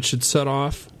 And, it should set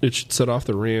off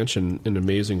the ranch in an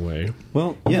amazing way.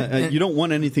 Well, yeah, you don't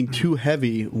want anything too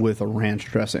heavy with a ranch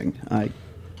dressing.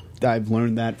 I've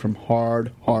learned that from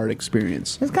hard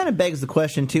experience. This kind of begs the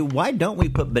question, too, why don't we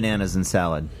put bananas in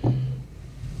salad?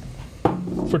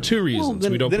 For two reasons.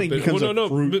 then- we don't then put it ban- becomes well, a no,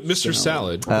 fruit Mr.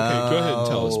 Salad. Okay, go ahead and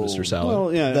tell us, Mr. Salad.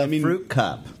 Well, yeah, The I mean, fruit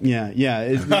cup. yeah.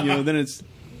 Then it's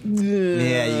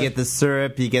Yeah, you get the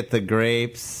syrup, you get the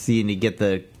grapes, you get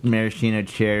the maraschino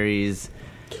cherries,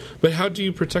 But how do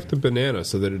you protect the banana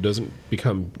so that it doesn't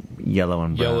become yellow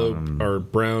and brown. yellow or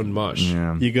brown mush?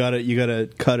 Yeah. you gotta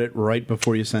cut it right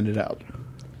before you send it out.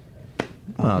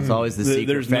 Well, it's always the secret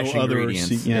There's no fresh other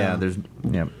ingredients. yeah. There's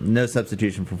no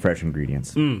substitution for fresh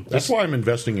ingredients. That's why I'm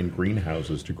investing in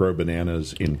greenhouses to grow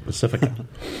bananas in Pacifica.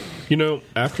 You know,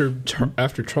 after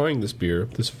trying this beer,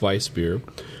 this Weiss beer,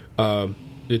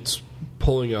 it's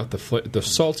pulling out the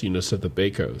saltiness of the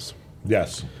Bacos.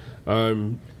 Yes.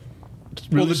 Really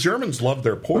Well, the Germans love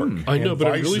their pork. I know, and but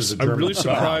Weiss is a I'm German really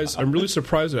style. surprised. I'm really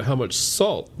surprised at how much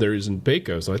salt there is in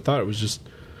Bacos. I thought it was just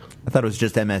I thought it was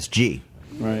just MSG.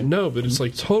 Right. no, but it's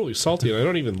like totally salty, and I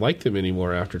don't even like them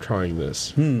anymore after trying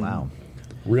this. Wow.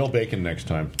 Real bacon next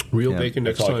time. Real Yeah, bacon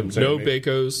next that's all I time. can say, No mate.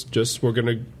 Bacos. Just we're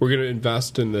gonna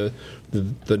invest in the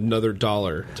another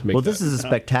dollar to make. Well, that. this is a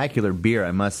spectacular beer,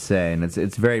 I must say, and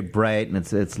it's very bright and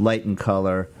it's light in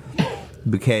color.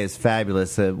 Bouquet is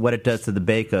fabulous. What it does to the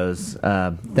Bacos,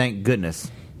 thank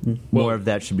goodness. More Well, of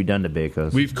that should be done to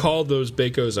Bacos. We've called those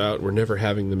Bacos out. We're never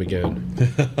having them again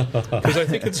because I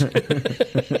think it's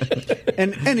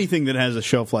And anything that has a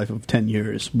shelf life of 10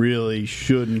 years really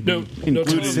shouldn't no. be No,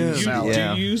 included Tom, in the salad. do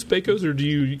Yeah. you use Bacos or do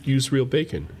you use real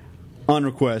bacon? On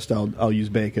request, I'll use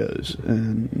Bacos.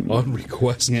 And On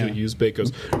request, Yeah. you use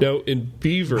Bacos. Now in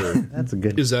Beaver, That's a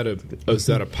good. is that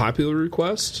a popular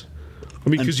request? I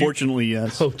mean, unfortunately,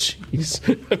 yes. Oh, jeez.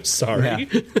 I'm sorry.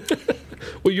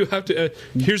 Well, you have to.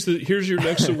 Here's your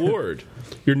next award.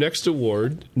 Your next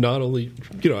award, not only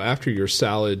after your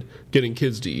salad, getting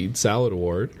kids to eat salad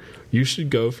award, you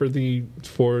should go for getting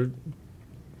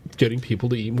people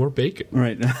to eat more bacon.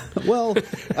 Right. Well,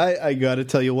 I got to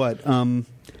tell you what.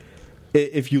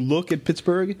 If you look at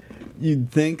Pittsburgh,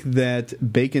 you'd think that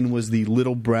bacon was the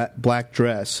little black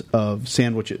dress of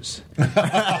sandwiches.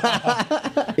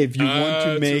 If you want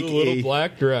to make a little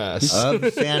black dress.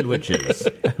 of sandwiches.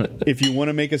 if you want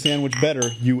to make a sandwich better,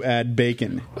 you add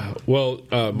bacon. Well,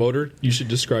 Motor, you should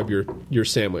describe your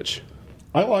sandwich.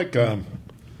 I like a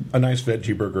nice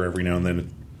veggie burger every now and then.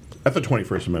 At the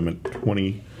 21st Amendment,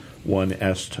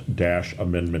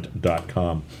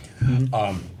 21est-amendment.com.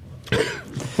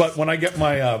 But when I get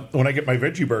my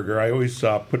veggie burger, I always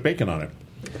put bacon on it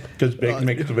because bacon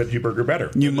makes the veggie burger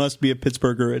better. You must be a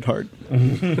Pittsburgher at heart.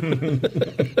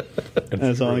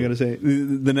 That's all I got to say.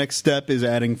 The next step is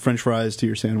adding French fries to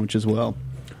your sandwich as well.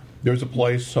 There's a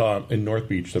place in North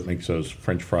Beach that makes those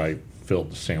French fry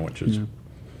filled sandwiches. Yeah.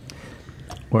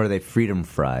 Or are they freedom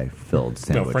fry filled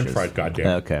sandwiches? French fried, goddamn.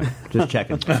 Okay, just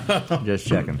checking. Just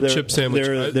checking. Chip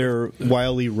sandwich. They're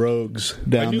wily rogues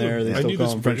down there. They I still knew call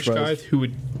this them French British guy fries. who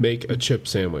would make a chip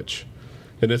sandwich,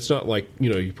 and it's not like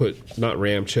you put not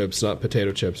ram chips, not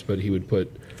potato chips, but he would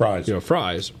put Fries.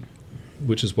 fries,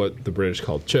 which is what the British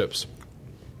called chips.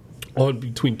 On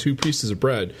between two pieces of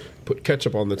bread, put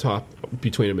ketchup on the top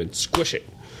between them, and squish it.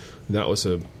 And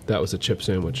that was a chip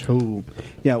sandwich. Ooh.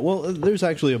 Yeah, well, there's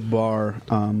actually a bar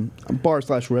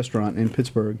 / restaurant in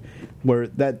Pittsburgh where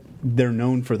they're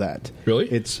known for that. Really?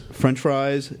 It's French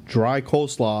fries, dry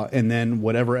coleslaw, and then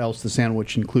whatever else the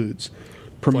sandwich includes.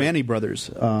 Permane Brothers.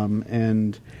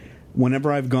 And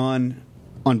whenever I've gone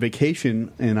on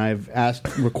vacation and I've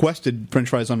requested French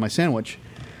fries on my sandwich,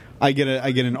 I get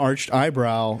an arched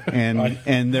eyebrow,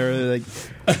 and they're like,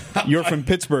 "You're from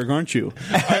Pittsburgh, aren't you?"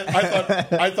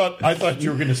 I thought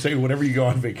you were going to say whenever you go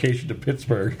on vacation to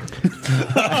Pittsburgh.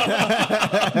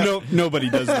 No, nobody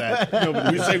does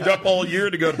that. We saved up all year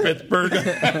to go to Pittsburgh.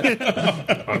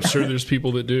 I'm sure there's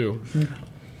people that do.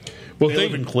 Well, They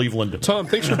live in Cleveland. Tom,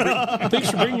 thanks for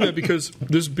bringing that, because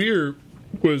this beer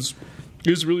is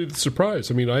really the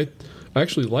surprise. I mean, I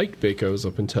actually liked Baco's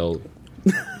up until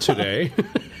today.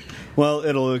 Well,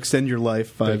 it'll extend your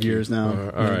life 5 Thank you. years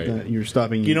now. All right. You're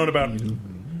stopping. You know, in about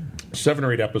 7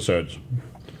 or 8 episodes,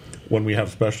 when we have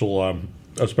a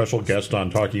special guest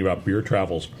on talking about beer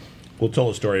travels, we'll tell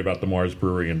a story about the Mars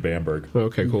Brewery in Bamberg.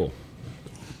 Okay, cool.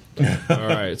 All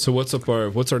right. So what's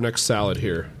our next salad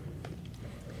here?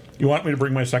 You want me to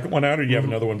bring my second one out, or do you have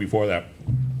another one before that?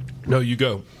 No, you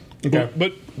go. Okay.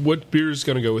 But what beer is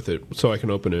going to go with it so I can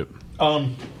open it?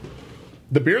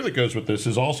 The beer that goes with this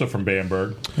is also from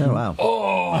Bamberg. Oh, wow.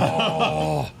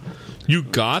 Oh, you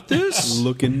got this?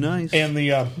 looking nice. And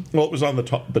it was on the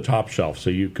top shelf, so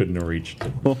you couldn't have reached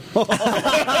it.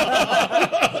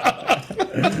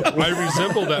 I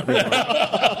resemble that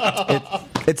remark.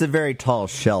 It's a very tall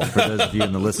shelf for those of you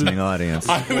in the listening audience.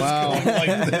 I was going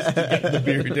like this to get the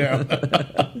beer down.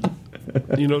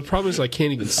 You know, the problem is I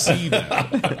can't even see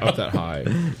that up that high.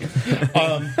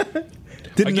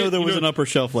 Didn't know there was an upper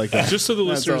shelf like that. Just so the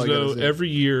That's all listeners I gotta know, say. every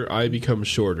year I become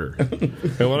shorter.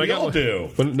 And when We all do.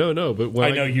 but when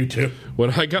I know you do.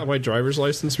 When I got my driver's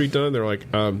license redone, they're like,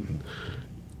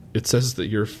 it says that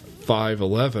you're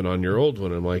 5'11" on your old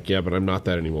one. I'm like, yeah, but I'm not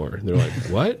that anymore. And they're like,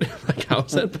 what? Like, how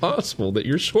is that possible that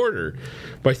you're shorter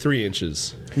by 3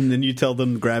 inches? And then you tell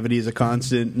them gravity is a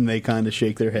constant, and they kind of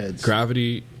shake their heads.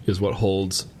 Gravity is what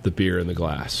holds the beer in the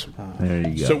glass. There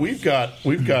you go. So we've got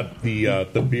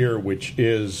the beer, which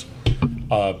is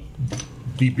the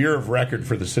beer of record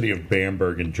for the city of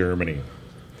Bamberg in Germany,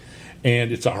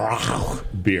 and it's a Rauch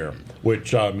beer,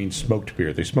 which means smoked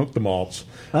beer. They smoke the malts.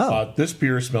 Oh. This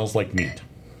beer smells like meat,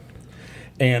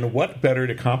 and what better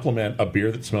to complement a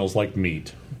beer that smells like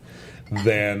meat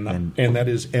than and that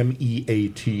is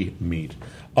MEAT meat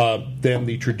than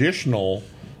the traditional.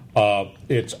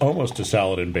 It's almost a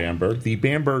salad in Bamberg, the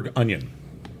Bamberg onion.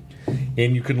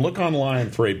 And you can look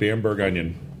online for a Bamberg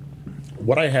onion.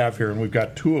 What I have here, and we've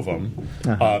got 2 of them,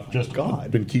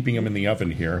 been keeping them in the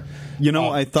oven here. You know,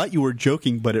 I thought you were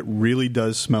joking, but it really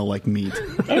does smell like meat.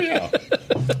 Oh, yeah.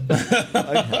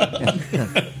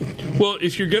 Well,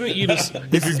 if you're going to eat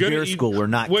This is beer school, we're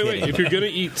not Wait, kidding. if you're going to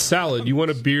eat salad, you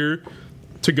want a beer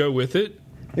to go with it?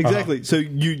 Exactly. So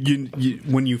you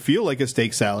when you feel like a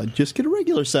steak salad, just get a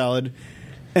regular salad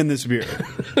and this beer.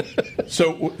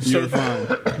 So You're fine.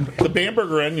 the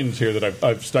Bamberger onions here that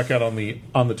I've stuck out on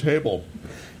the table,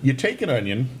 you take an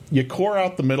onion, you core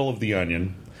out the middle of the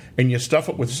onion, and you stuff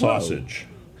it with sausage.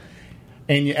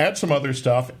 And you add some other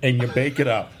stuff, and you bake it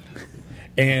up.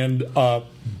 And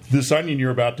this onion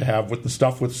you're about to have with the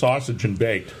stuff with sausage and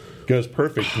baked goes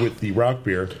perfect with the Rauch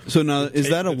beer. So now, is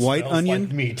that a It white smells onion?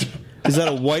 like meat. Is that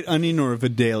a white onion or a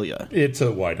Vidalia? It's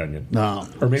a white onion. No.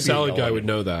 Or maybe a Salad yellow guy onion. would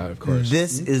know that, of course.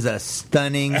 This is a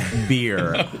stunning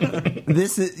beer.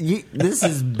 This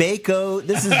is Baco.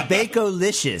 This is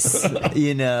Baco-licious.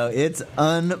 You know, it's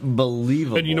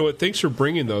unbelievable. And you know what? Thanks for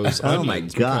bringing those Oh, my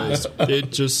onions. God.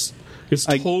 Because it's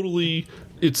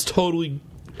totally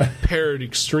paired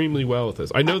extremely well with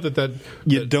this. I know that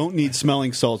You don't need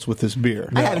smelling salts with this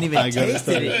beer. I haven't even I gotta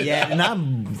tasted say. it yet, and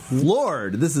I'm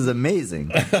floored. This is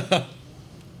amazing.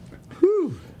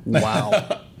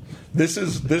 Wow. This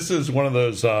is one of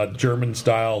those German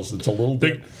styles that's a little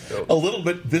bit.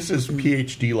 This is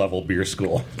PhD level beer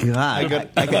school. God,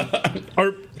 I got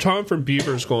our Tom from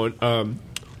Beaver's going.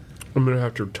 I'm going to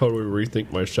have to totally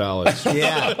rethink my salads.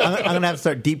 yeah. I'm gonna have to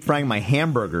start deep frying my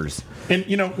hamburgers. And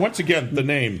you know, once again, the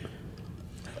name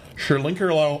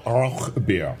Scherlinkerlau Rauch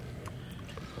beer.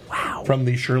 Wow! From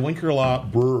the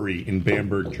Scherlinkerlau Brewery in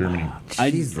Bamberg, Germany.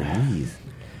 Jeez Louise.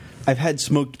 I've had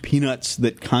smoked peanuts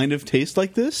that kind of taste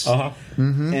like this.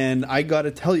 And I got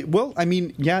to tell you, well, I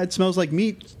mean, yeah, it smells like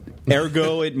meat.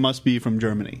 Ergo, it must be from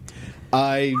Germany.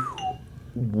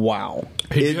 Wow.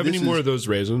 Hey, do you have This any more is- of those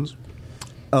raisins?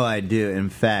 Oh, I do. In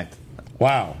fact,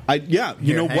 Wow. You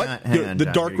Here, know hang what? on, hang on, the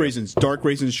John, dark here you go. raisins. Dark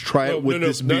raisins. Try it with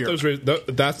this beer. not those raisins.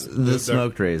 That's The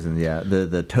smoked raisins, yeah.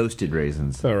 The toasted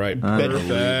raisins. All right,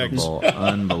 perfect. Unbelievable.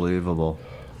 Unbelievable.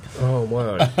 Oh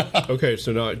my. Okay,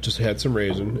 so now I just had some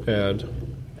raisin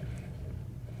and.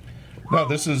 No,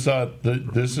 this is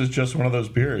just one of those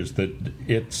beers that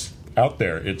it's out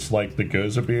there. It's like the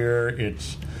Goza beer.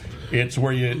 It's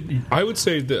where you. I would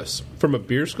say this from a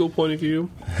beer school point of view.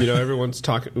 Everyone's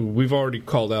talking. We've already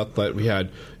called out that we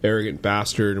had Arrogant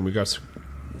Bastard, and we got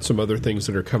some other things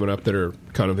that are coming up that are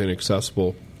kind of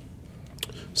inaccessible.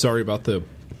 Sorry about the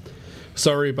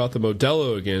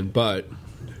Modelo again, but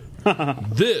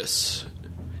this,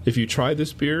 if you try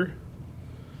this beer,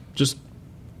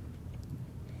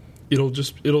 it'll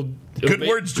Good make,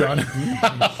 words, John.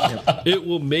 It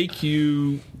will make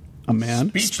you A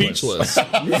man? speechless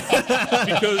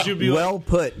because you'll be Well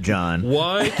put, John.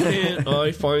 why can't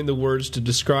I find the words to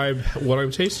describe what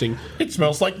I'm tasting? It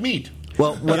smells like meat.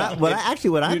 Well, what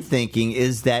I'm thinking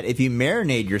is that if you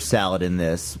marinate your salad in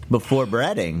this before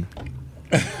breading,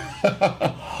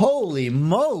 holy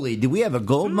moly, do we have a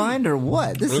gold mine or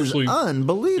what? This Actually, is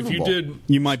unbelievable. If you did,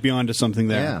 You might be onto something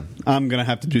there. Yeah. I'm going to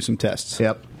have to do some tests.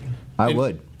 Yep, I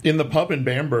would. In the pub in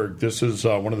Bamberg, this is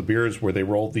one of the beers where they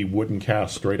roll the wooden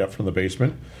cask straight up from the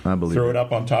basement, I believe throw it. it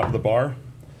up on top of the bar,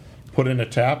 put in a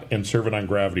tap, and serve it on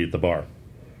gravity at the bar.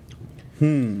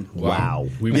 Wow.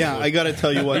 Yeah, I got to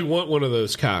tell you we what. want one of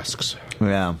those casks.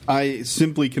 Yeah. I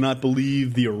simply cannot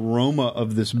believe the aroma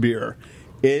of this beer.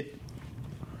 It's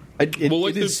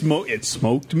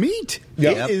smoked meat.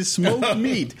 Yep. It is smoked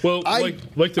meat. Well, like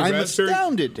the I'm raspberry,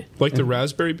 astounded. like the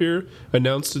raspberry beer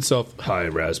announced itself, "Hi,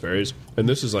 raspberries," and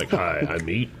this is like, "Hi, I'm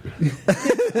meat."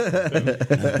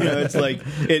 It's like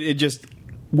it just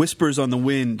whispers on the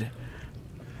wind.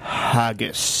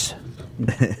 Haggis.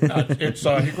 It's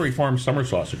Hickory Farms summer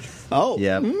sausage. Oh,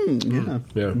 Yep. yeah.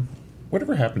 Yeah,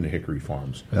 Whatever happened to Hickory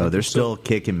Farms? Oh, they're still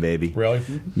kicking, baby. Really?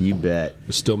 You bet.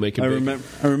 still making. I bacon.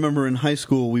 remember in high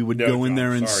school we would No, go in John,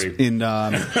 there and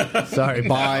sorry. Sorry,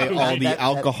 buy all the That-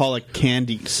 alcoholic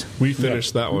candies. We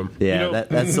finished that one. Yeah,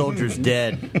 that soldier's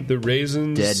dead. the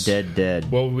raisins.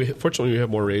 Dead. Well, fortunately, we have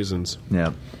more raisins.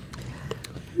 Yep.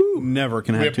 Never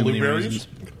can We have have too many blueberries raisins.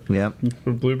 Yep.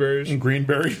 Blueberries. and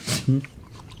greenberries.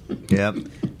 Yep.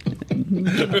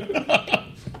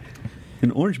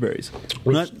 And orange berries.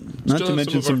 Not still to have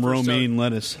mention some some of our first romaine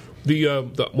lettuce.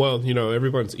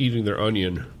 Everyone's eating their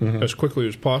onion as quickly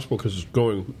as possible because it's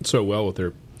going so well with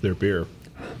their beer.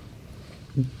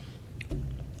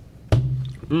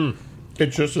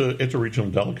 It's just it's a regional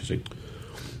delicacy.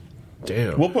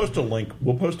 Damn. We'll post a link.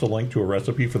 We'll post a link to a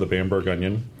recipe for the Bamberg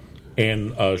onion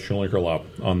and Schillingerlop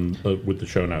on with the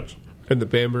show notes. And the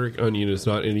Bamberg onion is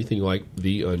not anything like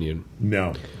the onion.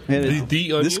 No, And The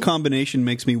this onion? combination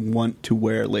makes me want to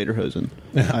wear lederhosen.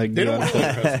 they don't want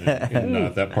to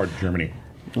in that part of Germany.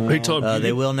 Hey Tom, do you they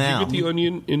get- will now. Do you get the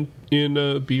onion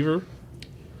in Beaver?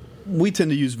 We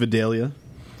tend to use Vidalia.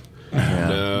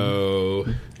 No,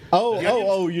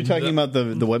 Oh! You're talking about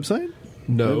the website?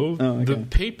 no. Oh, okay. The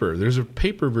paper. There's a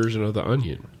paper version of the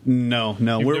onion. No. You've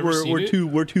never seen it?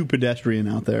 We're too pedestrian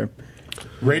out there.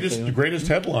 Greatest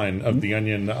headline of the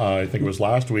Onion, I think it was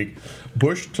last week: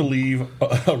 Bush to leave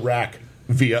Iraq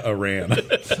via Iran.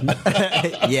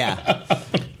 Yeah.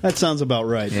 That sounds about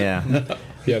right. Yeah.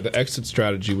 Yeah, the exit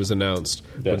strategy was announced.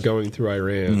 We're Yes. going through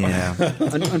Iran. Yeah.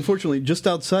 Unfortunately, just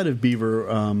outside of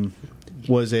Beaver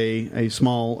was a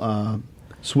small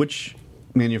switch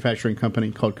manufacturing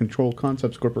company called Control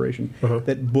Concepts Corporation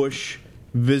that Bush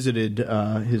visited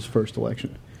his first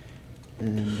election.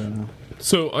 And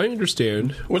So I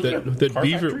understand Was it a that car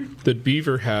factory?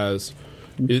 Beaver has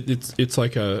it's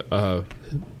like the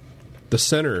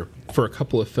center for a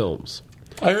couple of films.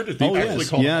 I heard it. They actually yes.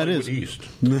 call Yeah, it it Hollywood is. East.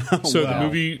 So wow. the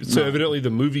movie, evidently the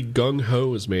movie Gung Ho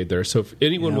was made there. So if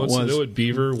anyone Yeah, it wants to was. know what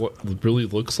Beaver really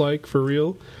looks like for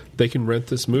real, they can rent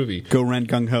this movie. go rent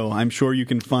Gung Ho. I'm sure you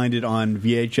can find it on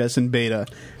VHS and beta.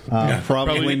 Probably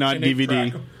Probably not an 8-track.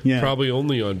 DVD. Yeah. Probably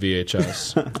only on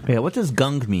VHS. Yeah. What does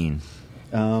gung mean?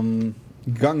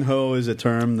 Gung Ho is a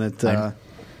term that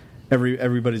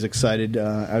everybody's excited.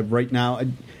 Right now,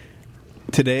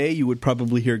 today you would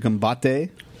probably hear Gambate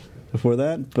before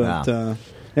that, but Wow.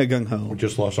 yeah, Gung Ho. We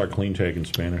just lost our clean take in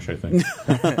Spanish, I think.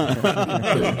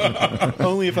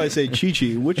 Only if I say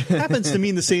Chichi, which happens to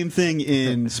mean the same thing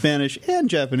in Spanish and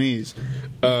Japanese.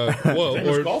 Well,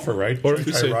 Famous or golfer, right? or if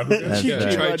you Chai say- Rodriguez? yeah,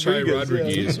 Chichi Chai Chai Rodriguez,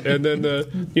 Rodriguez, and then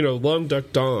the Long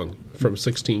Duck Dong from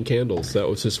 16 Candles. That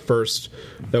was his first.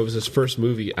 That was his first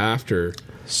movie after.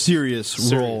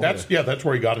 Serious role. That's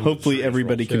where he got into Hopefully, serious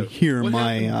everybody roles. can hear What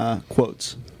my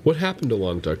quotes. What happened to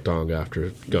Long Duck Dong after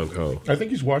Gung Ho? I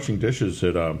think he's washing dishes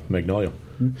at Magnolia.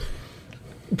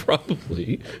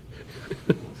 Probably.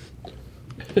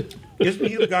 Isn't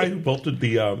he the guy who bolted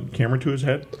the camera to his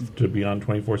head to be on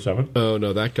 24/7? Oh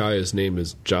no, that guy. His name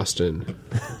is Justin.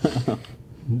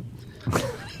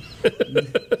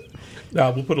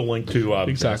 We'll put a link to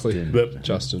Exactly,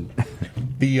 Justin.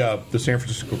 The San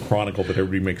Francisco Chronicle that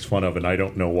everybody makes fun of, and I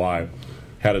don't know why,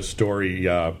 had a story.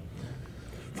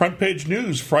 Front page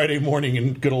news Friday morning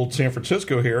in good old San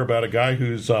Francisco here about a guy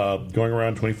who's going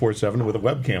around 24/7 with a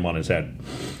webcam on his head.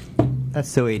 That's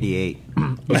so 88.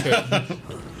 Okay.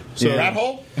 So Rat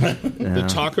hole? the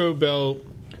Taco Bell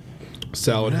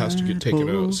salad has to get taken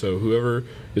out. So whoever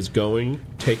is going,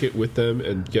 take it with them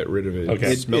and get rid of it.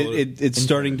 Okay. Smell it. It's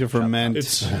starting to ferment.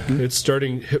 It's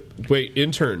starting. Wait,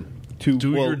 intern, do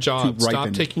your job. to Stop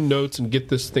ripen. taking notes and get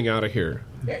this thing out of here.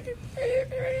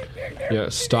 Yeah,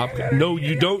 stop. No,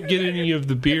 you don't get any of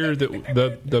the beer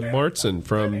that the Martzen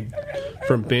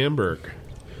from Bamberg.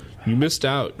 You missed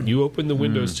out. You opened the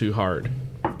windows too hard.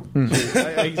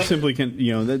 I simply can,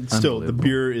 that still the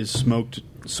beer is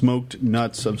smoked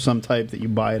nuts of some type that you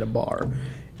buy at a bar.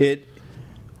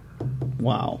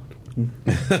 Wow.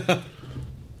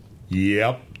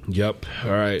 Yep. Yep.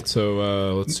 All right.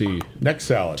 So let's see. Next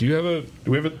salad. Do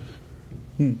we have a?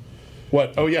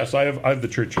 What? Oh yes, I have the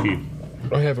church key.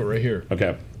 I have it right here.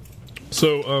 Okay.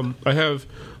 So I have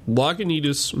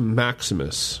Lagunitas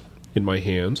Maximus in my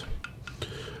hand.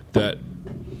 That's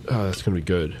going to be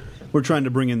good. We're trying to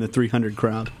bring in the 300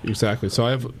 crowd. Exactly. So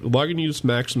I have Lagunitas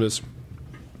Maximus,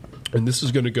 and this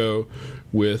is going to go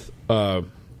with the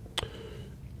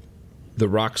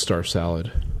Rockstar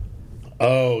salad.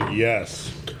 Oh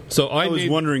yes. So I was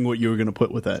wondering what you were going to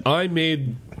put with that. I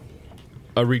made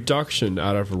a reduction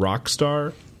out of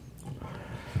Rockstar.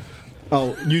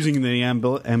 Oh, using the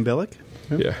ambilic?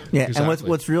 Yeah. Yeah, exactly. and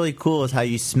what's really cool is how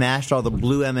you smashed all the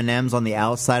blue M&Ms on the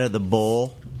outside of the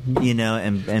bowl, and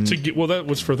that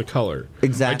was for the color.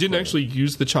 Exactly. I didn't actually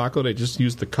use the chocolate. I just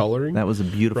used the coloring. that was a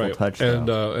beautiful Right. touch. And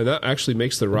though. and that actually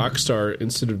makes the Rockstar,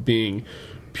 instead of being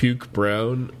puke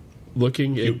brown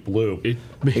looking, Puke blue. It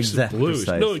makes Exactly, it blue. No,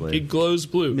 precisely. it glows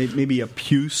blue. Maybe a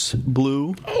puce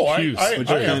blue. Oh, Juice, which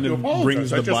I have kind to of apologize.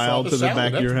 brings I the just saw bile to the salad.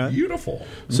 back of your That's head. Beautiful.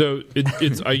 So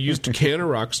it's I used a can of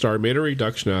Rockstar, made a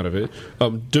reduction out of it.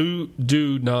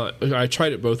 Do not. I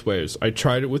tried it both ways. I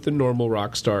tried it with the normal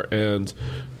Rockstar and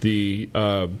the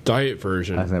diet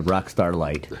version, I was a Rockstar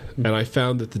Light. and I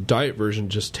found that the diet version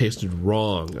just tasted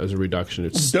wrong as a reduction.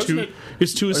 It's Doesn't too it-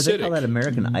 it's too Or they call that acidic.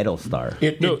 American Idol Star.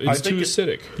 No, I it's think too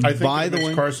acidic. I think By it the makes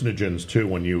way- carcinogens too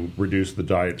when you reduce the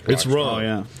diet. It's Rockstar. wrong. Oh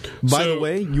yeah. By So- the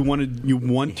way, you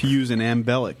want to use an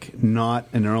ambilic, not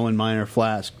an Erlen Meyer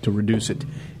flask, to reduce it.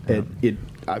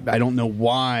 I don't know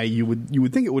why you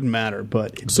would think it wouldn't matter,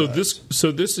 but it does.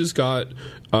 This has got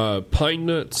pine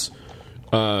nuts.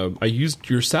 I used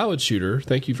your salad shooter.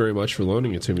 Thank you very much for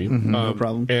loaning it to me. no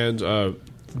problem. And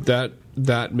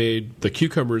that made the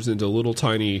cucumbers into little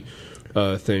tiny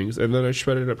things, and then I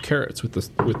shredded up carrots with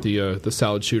the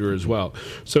salad shooter as well.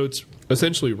 So it's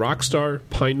essentially Rockstar,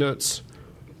 pine nuts,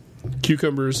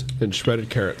 cucumbers, and shredded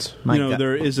carrots. My God.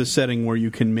 There is a setting where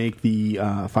you can make the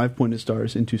 5-pointed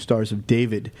stars into stars of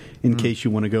David in case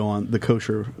you want to go on the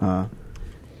kosher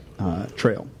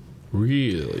trail.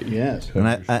 Really? Yes. And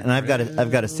I've got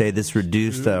to say, this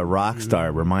reduced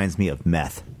Rockstar reminds me of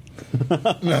meth.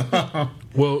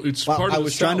 Well, it's Well, part of I the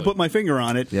was trying to salad. put my finger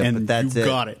on it, Yeah, and but that's you it.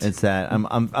 got it. It's that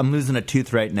I'm losing a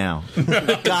tooth right now.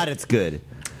 God, it's good.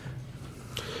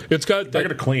 It's got I that, got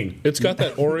to clean. It's got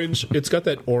that orange. It's got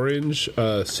that orange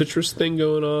citrus thing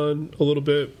going on a little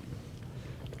bit.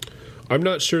 I'm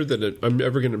not sure that I'm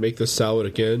ever going to make this salad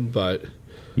again, but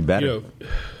You better.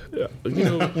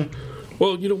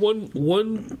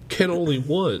 one can only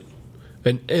want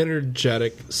an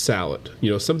energetic salad.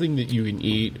 Something that you can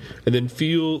eat and then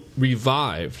feel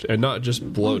revived and not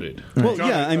just bloated. Well, John,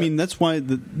 yeah, I mean that's why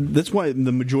the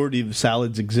majority of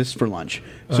salads exist for lunch,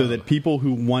 so that people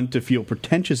who want to feel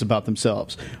pretentious about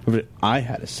themselves, I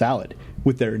had a salad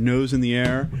with their nose in the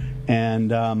air, and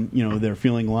they're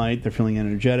feeling light, they're feeling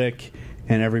energetic,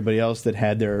 and everybody else that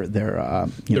had their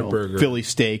burger. Philly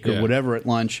steak or Yeah. whatever at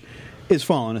lunch is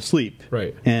falling asleep,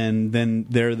 Right. And then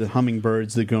they're the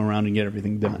hummingbirds that go around and get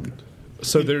everything done.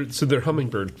 So they're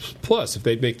hummingbirds. Plus, if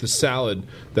they make the salad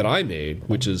that I made,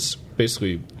 which is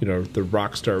basically the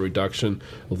Rockstar reduction,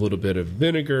 a little bit of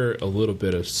vinegar, a little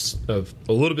bit of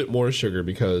a little bit more sugar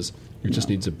because it just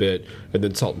needs a bit, and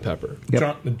then salt and pepper.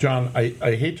 John, I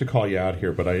hate to call you out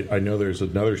here, but I know there's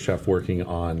another chef working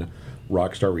on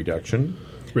Rockstar reduction.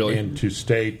 Really? And to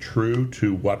stay true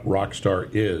to what Rockstar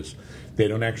is, they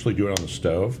don't actually do it on the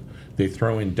stove. They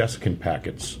throw in desiccant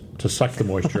packets to suck the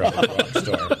moisture out of the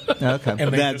Rockstar. Okay.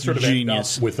 And they That's just sort of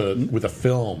genius. end up with a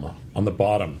film on the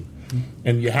bottom.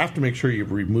 And you have to make sure you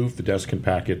remove the desiccant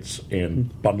packets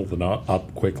and bundle them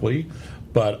up quickly.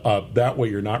 But that way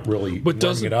you're not really But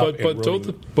warming it up.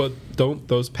 don't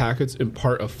those packets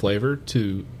impart a flavor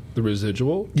to the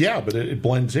residual? Yeah, but it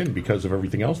blends in because of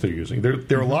everything else they're using.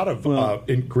 There are a lot of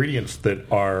ingredients that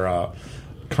are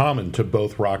common to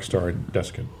both Rockstar and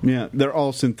desiccant. Yeah, they're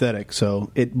all synthetic, so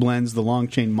it blends the long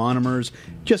chain monomers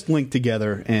just linked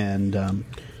together, and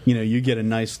you get a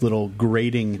nice little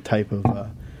grating type of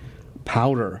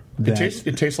powder.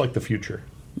 It tastes like the future.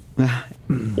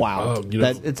 Wow.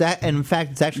 In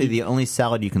fact, it's actually the only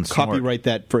salad you can snort. Copyright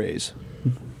that phrase.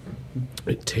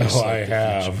 It tastes Oh, like I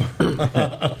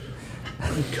have.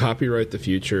 Copyright the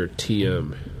future,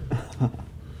 TM.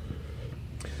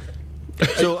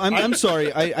 So I'm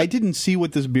sorry, I didn't see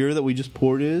what this beer that we just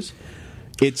poured is.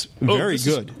 It's very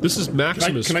good. This is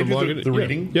Maximus Can I from do Lagunitas. the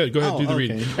reading? Yeah, go ahead, do the okay.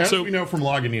 reading. As So we know from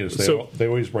Lagunitas, so they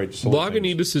always write silly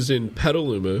things. Lagunitas is in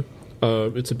Petaluma.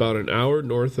 It's about an hour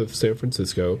north of San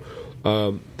Francisco.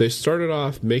 They started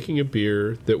off making a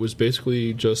beer that was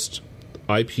basically just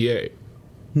IPA.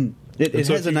 It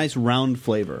so has a nice round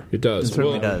flavor. It does. It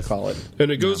certainly Well, does. Call it. And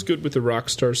it goes good with the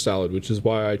Rockstar salad, which is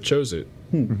why I chose it.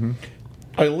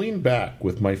 I leaned back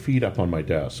with my feet up on my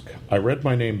desk. I read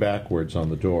my name backwards on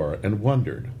the door and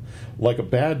wondered, like a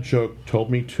bad joke told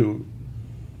to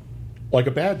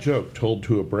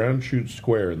a brown shoot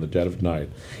square in the dead of night.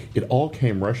 It all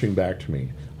came rushing back to me.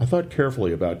 I thought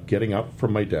carefully about getting up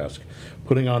from my desk,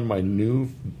 putting on my new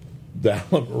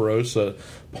Valorosa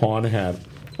pawn hat,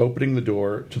 opening the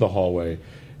door to the hallway,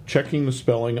 checking the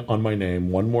spelling on my name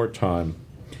one more time,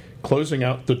 closing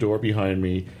out the door behind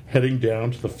me, heading down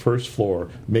to the first floor,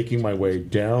 making my way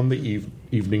down the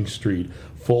evening street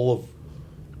full of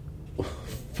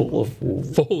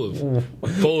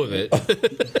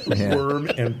Yeah. worm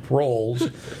and trolls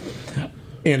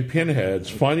and pinheads,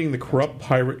 finding the corrupt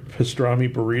pirate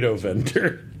pastrami burrito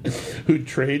vendor who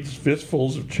trades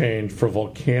fistfuls of change for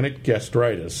volcanic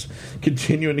gastritis,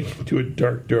 continuing into a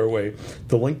dark doorway,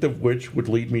 the length of which would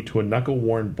lead me to a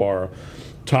knuckle-worn bar,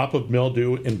 top of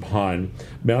mildew and pine,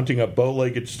 mounting a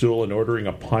bow-legged stool and ordering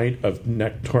a pint of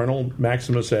Nocturnal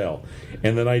Maximus Ale.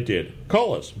 And then I did.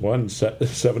 Call us,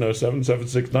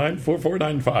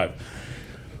 1-707-769-4495.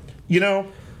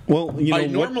 Well, I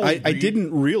what? normally I read-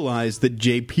 didn't realize that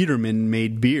Jay Peterman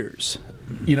made beers.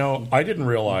 I didn't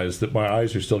realize that my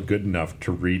eyes are still good enough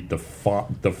to read the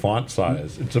font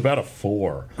size. It's about a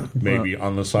 4, maybe,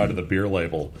 on the side of the beer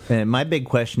label. And my big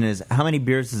question is, how many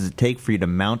beers does it take for you to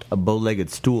mount a bow-legged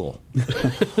stool?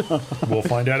 We'll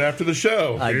find out after the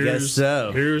show. I guess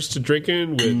so. Here's to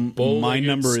drinking with bowl. My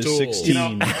number is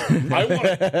 16.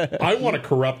 I want a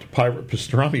corrupt pirate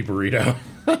pastrami burrito.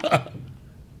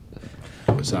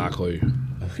 Exactly.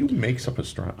 Who makes a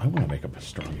pastrami? I want to make a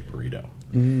pastrami burrito.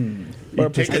 I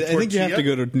think you have to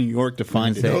go to New York to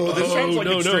find it. Oh, this sounds like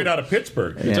no, it's no. straight out of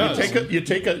Pittsburgh. Yeah. You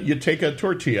take a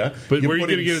tortilla. But where are you put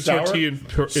going to get a tortilla in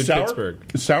Pittsburgh?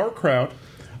 Sauerkraut,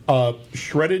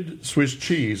 shredded Swiss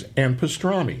cheese, and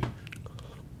pastrami.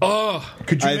 Oh,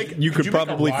 Could you make? You could make a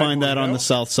probably rye find that on burrito? the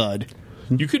south side.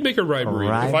 you could make a rye burrito.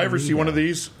 rye- If I ever see one of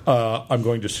these, I'm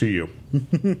going to sue you.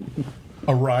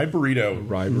 A rye burrito.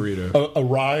 Rye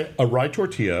burrito. A rye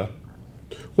tortilla,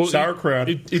 Well, sauerkraut,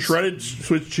 it's- shredded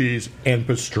Swiss cheese, and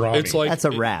pastrami. It's like That's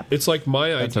a wrap. It's like my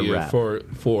That's a idea wrap.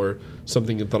 for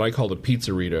something that I called a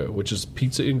pizzarito, which is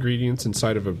pizza ingredients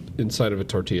inside of a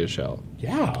tortilla shell.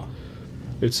 yeah.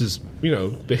 It's just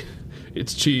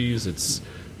it's cheese, it's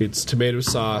tomato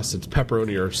sauce, it's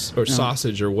pepperoni or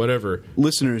sausage or whatever.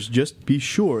 Listeners, just be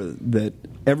sure that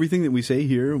everything that we say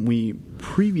here, we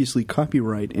previously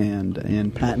copyright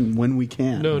and patent when we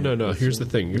can. No. Here's the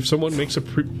thing: if someone makes a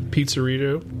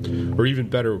pizzarito, or even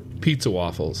better, pizza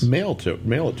waffles, Mail it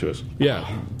to us.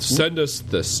 yeah, send us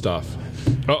this stuff.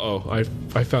 I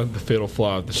found the fatal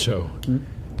flaw of the show.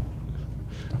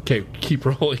 Okay, keep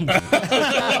rolling.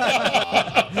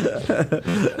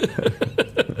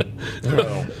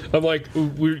 I'm like,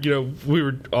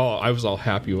 I was all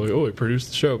happy. Like, I produced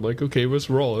the show. I'm like, okay, let's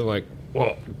roll. And like,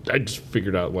 well, I just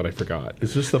figured out what I forgot.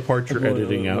 Is this the part you're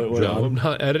editing out, No, John? I'm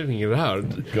not editing it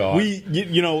out. God.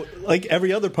 Like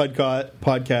every other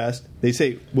podcast, they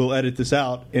say, we'll edit this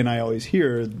out, and I always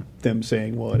hear them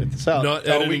saying, we'll edit this out. Not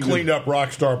we editing. cleaned up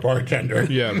Rockstar Bartender.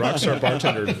 Yeah, Rockstar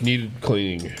Bartender needed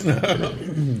cleaning.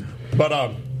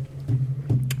 But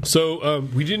So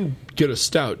we didn't get a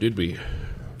stout, did we?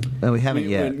 No, we haven't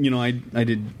yet. I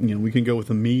did. We can go with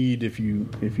a mead if you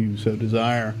so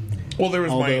desire. Well, there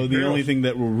was my Although the Imperial- only thing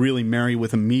that will really marry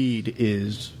with a mead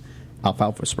is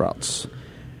alfalfa sprouts,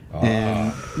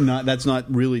 and that's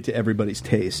not really to everybody's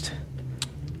taste.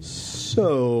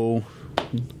 So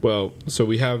Well, so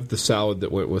we have the salad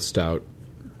that went with stout.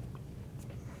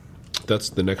 That's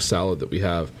the next salad that we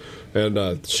have, and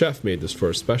the chef made this for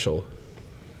a special.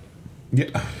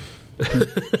 Yeah.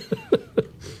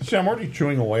 See, I'm already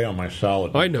chewing away on my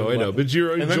salad. I know, but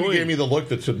you're and enjoying. then you gave me the look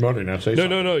that said, "Mother, now say no,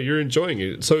 something." no, you're enjoying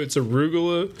it. So it's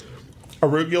arugula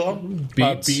Arugula,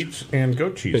 beets, and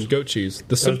goat cheese. and goat cheese.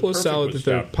 The simplest perfect salad with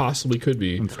that there stout. possibly could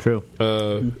be. It's true.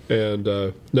 No,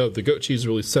 the goat cheese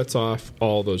really sets off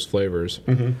all those flavors.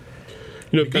 Mm-hmm.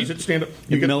 You know, Does beet- it stand up?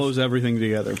 it mellows everything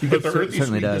together. You get the earthy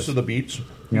certainly sweetness does. of the beets. You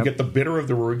Yep. get the bitter of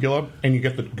the arugula, and you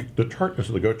get the tartness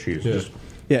of the goat cheese. Yeah. Just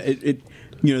Yeah, it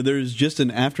there's just an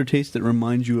aftertaste that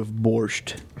reminds you of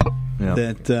borscht. Yeah.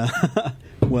 That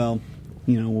well,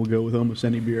 we'll go with almost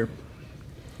any beer.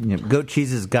 Yeah, goat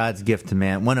cheese is God's gift to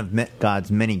man. One of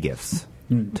God's many gifts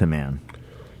to man.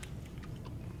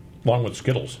 along with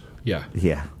Skittles. yeah,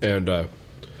 Yeah. and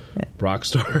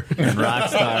Rockstar. And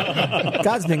Rockstar.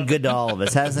 God's been good to all of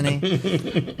us, hasn't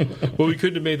he? Well, we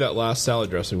couldn't have made that last salad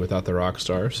dressing without the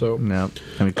Rockstar. So No.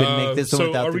 And we couldn't make this one so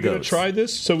without are the we going to goats. try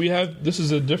this? So we have this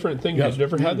is a different thing. Yes. We've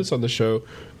never had this on the show.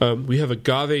 We have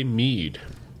agave mead.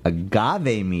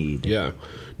 Agave mead. Yeah.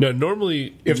 Now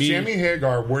normally, If mead, Sammy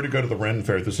Hagar were to go to the Ren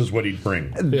Fair, this is what he'd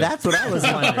bring. That's what I was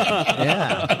wondering.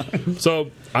 Yeah.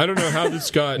 So I don't know how this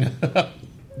got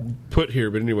put here,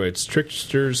 but anyway, it's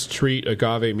Trickster's Treat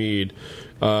agave mead.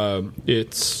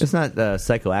 It's It's not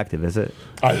psychoactive, is it?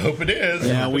 I hope it is.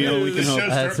 Yeah, we can This hope. show's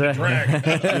That's starting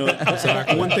to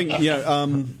drag. One thing,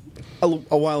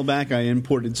 a while back I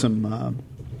imported some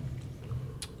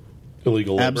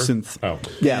Illegal labor? Absinthe. Oh,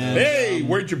 Yeah. Hey,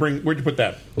 where'd you put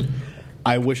that?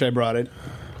 I wish I brought it,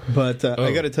 but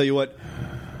I got to tell you what,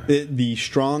 the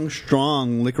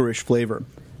strong licorice flavor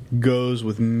goes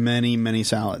with many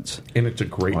salads. And it's a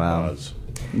great Wow. buzz.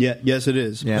 Yeah, yes, it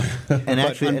is. Yeah. And But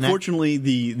actually, unfortunately,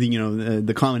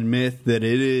 the common myth that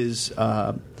it is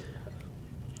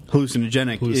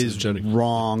hallucinogenic is Hallucinogenic.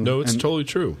 wrong. no, it's And- totally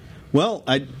true. Well,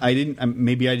 I didn't.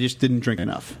 Maybe I just didn't drink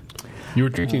enough. You were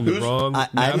drinking the Who's- wrong. I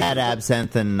had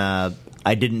absinthe and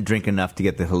I didn't drink enough to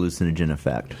get the hallucinogen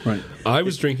effect. Right. I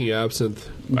was drinking absinthe.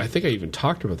 I think I even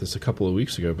talked about this a couple of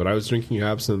weeks ago, but I was drinking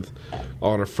absinthe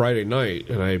on a Friday night,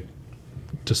 and I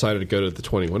decided to go to the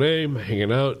 21A, I'm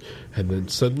hanging out, and then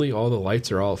suddenly all the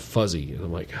lights are all fuzzy, and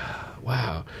I'm like,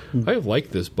 wow, I like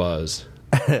this buzz.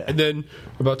 And then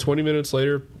about 20 minutes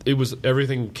later,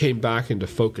 everything came back into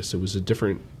focus. It was a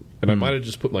different. And I might have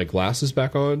just put my glasses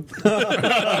back on. Isn't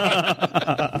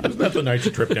that the nice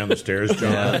trip down the stairs,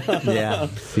 John? Yeah.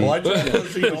 Well, I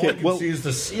just all I can well- see is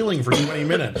the ceiling for 20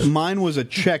 minutes. Mine was a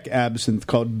Czech absinthe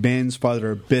called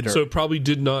Bansfather Bitter. So it probably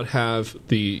did not have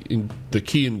the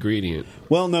key ingredient.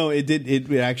 Well, no, it did.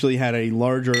 It actually had a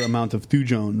larger amount of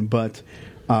Thujon, but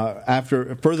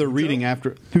after further reading,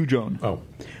 after Thujon,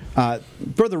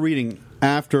 further reading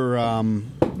after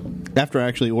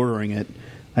actually ordering it,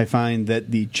 I find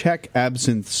that the Czech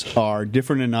absinthes are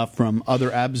different enough from other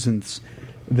absinthes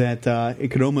that it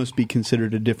could almost be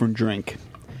considered a different drink.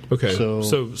 Okay, So-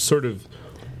 so sort of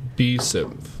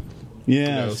B-synth.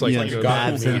 Yeah, it's like- yes. like a-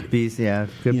 God. Absinthe beast. Yeah.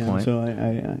 Good Yeah, point. so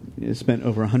I spent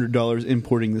over $100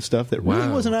 importing the stuff that really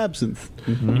Wow. wasn't absinthe.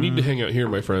 You need to hang out here,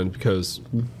 my friend, because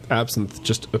absinthe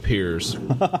just appears.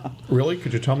 Really?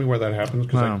 Could you tell me where that happens?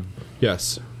 'Cause Wow.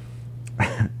 Yes.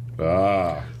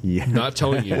 Yeah. Not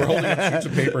telling you. we're holding up sheets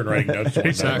of paper and writing notes on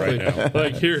Exactly. that right now.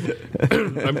 Like here,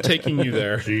 I'm taking you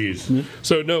there. Jeez.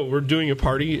 So no, we're doing a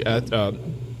party at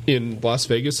in Las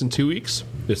Vegas in 2 weeks.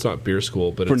 It's not beer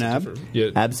school, but For it's a NAB? different- yeah.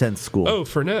 Absinthe school. Oh,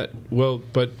 for NET. Well,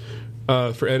 but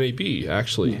for NAB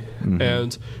actually,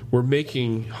 and we're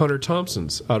making Hunter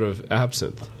Thompsons out of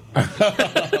absinthe.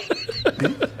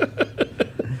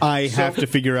 I have to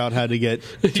figure out how to get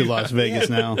to Las Vegas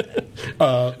now.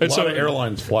 A lot so- of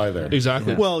airlines fly there.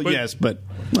 Exactly. Well, But- yes, but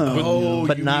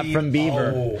But you not mean- from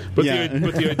Beaver. oh. But, yeah.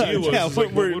 but the idea was yeah, is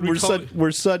like, what would we call it?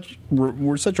 we're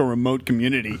such a remote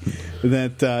community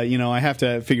that I have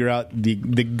to figure out the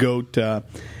goat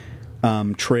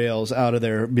trails out of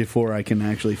there before I can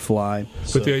actually fly.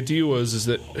 But the idea is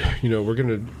that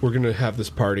we're gonna have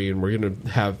this party and we're gonna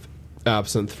have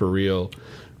absinthe for real.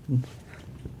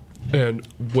 And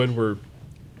when we're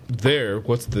there,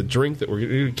 what's the drink that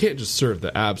you can't just serve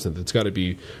the absinthe. It's got to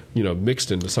be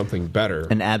mixed into something better.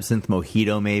 An absinthe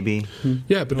mojito, maybe.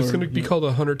 Yeah, but it's going to be called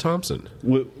a Hunter Thompson.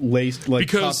 Laced,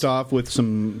 Because- topped off with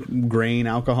some grain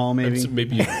alcohol, maybe.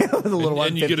 Maybe With a little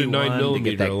and you get a 151 9 to get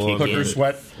millimeter that along kick with Hooker it.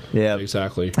 sweat. Yeah.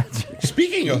 Exactly.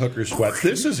 Speaking of hooker sweat,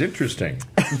 this is interesting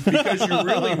because you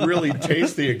really, really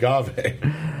taste the agave.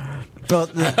 Well,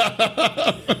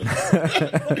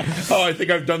 Oh, I think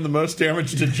I've done the most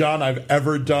damage to John I've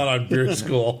ever done on Beer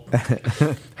School.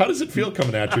 How does it feel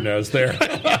coming out your nose there?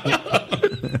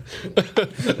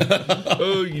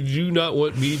 Oh, you do not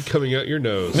want mead coming out your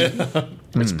nose.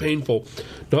 It's painful.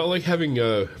 Not like having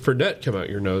Fernet come out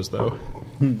your nose, though.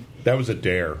 That was a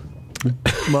dare.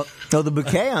 well, no, the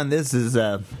bouquet on this is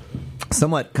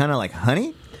somewhat kind of like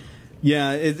honey.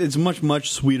 Yeah, it's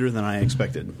much sweeter than I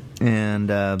expected. And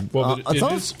Well, but it it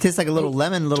almost is- tastes like a little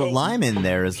lemon, little lime in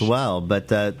there as well. But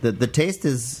the taste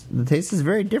is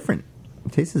very different. The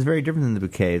taste is very different than the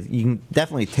bouquet. You can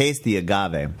definitely taste the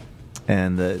agave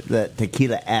and the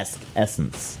tequila-esque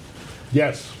essence.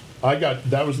 Yes,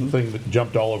 that was the thing that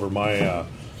jumped all over my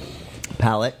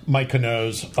Palate. my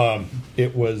canoes.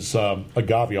 It was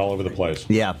agave all over the place.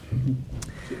 Yeah.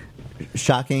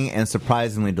 Shocking and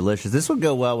surprisingly delicious. This would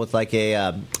go well with like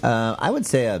I would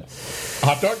say a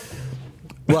Hot dog?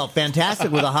 well,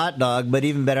 fantastic with a hot dog, but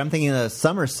even better, I'm thinking a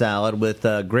summer salad with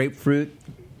grapefruit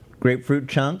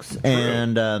chunks,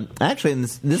 and actually, in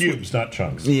this Cubes, not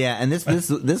chunks. yeah, and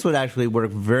this would actually work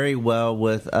very well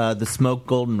with the smoked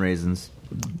golden raisins.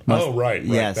 Oh, right.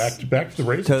 Yes. Back to the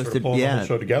raisins. Sort of Toasted, pulling the yeah. whole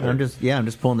show together. I'm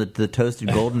just pulling the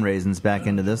toasted golden raisins back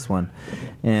into this one,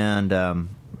 and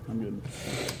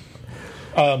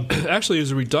Actually,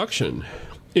 as a reduction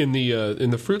in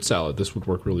the fruit salad, this would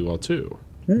work really well too.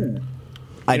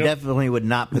 I definitely would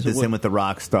not put this in with the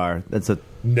Rockstar. That's a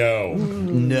No.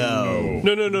 no.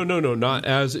 No, not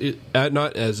as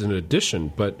an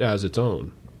addition, but as its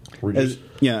own. We're As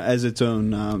just, its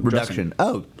own Reduction. dressing.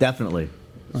 Oh, definitely.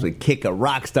 This would kick a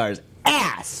Rockstar's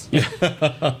ass.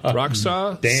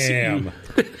 Rockstar. damn.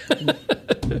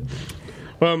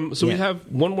 So we Yeah. have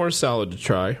one more salad to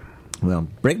try. Well,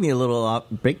 give me a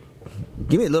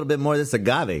little bit more of this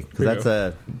agave, because There you that's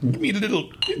a Give me a little.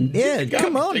 yeah.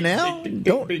 Come on now,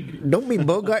 don't be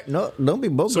Bogart. No, don't be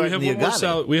Bogart. So we have the one more agave.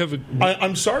 salad. We have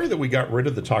I'm sorry that we got rid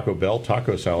of the Taco Bell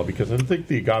taco salad because I didn't think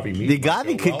the agave meat. The might go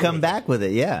agave could well come with back with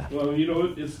it. Yeah, Well, you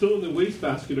know, it's still in the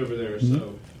wastebasket over there, so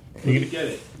You you can- get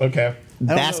it. it. Okay. I don't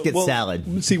know. basket Well,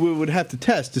 salad. See, we would have to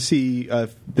test to see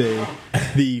if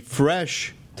the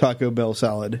fresh Taco Bell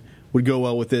salad would go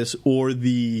well with this, or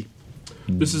the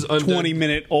This is undead.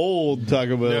 20-minute old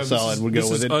Taco Bell Yeah, salad would go this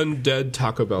with is it. undead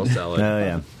Taco Bell salad. Oh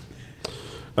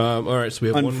yeah. All right, so we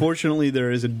have Unfortunately,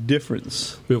 there is a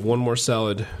difference. one more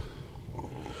salad.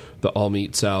 The all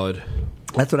meat salad.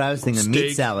 That's what I was thinking. Steak,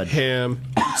 Meat salad. ham,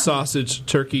 sausage,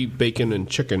 turkey, bacon, and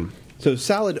chicken. So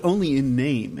salad only in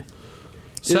name.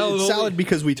 Salad It's only- salad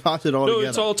because we tossed it all No, together.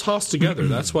 it's all tossed together.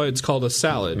 That's why it's called a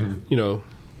salad. You know,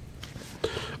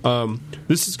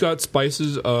 this has got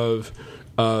spices of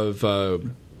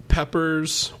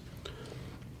peppers,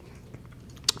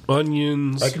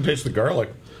 onions. I can taste the garlic.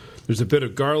 There's a bit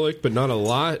of garlic, but not a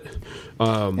lot.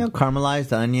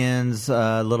 Caramelized onions,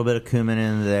 a little bit of cumin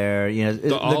in there. You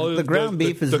know, the ground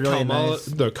beef is really nice.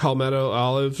 The Palmetto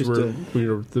olives Just were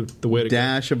the way to go.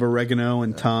 dash of oregano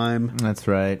and thyme. That's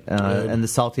right, and the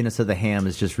saltiness of the ham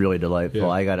is just really delightful. Yeah.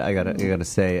 I gotta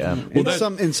say,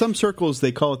 In some circles,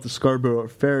 they call it the Scarborough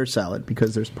Fair salad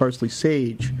because there's parsley,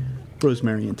 sage,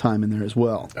 rosemary, and thyme in there as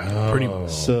well. Pretty.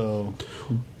 So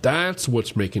That's what's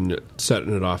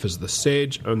setting it off is the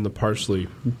sage and the parsley.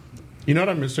 You know what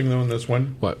I'm missing though in this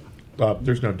one? What?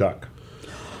 There's no duck.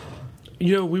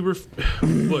 You know, we were.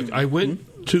 Look, I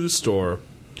went to the store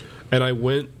and I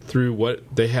went through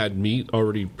what they had meat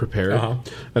already prepared,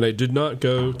 and I did not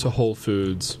go to Whole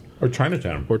Foods Or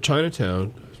Chinatown. or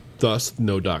Chinatown. Thus,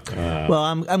 no duck. well,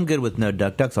 I'm good with no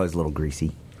duck. Duck's always a little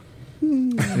greasy.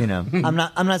 You know, I'm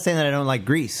not saying that I don't like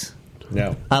grease.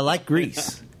 No. I like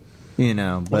grease. You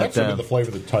know, Well, but that's sort of the flavor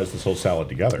that ties this whole salad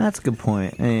together. that's a good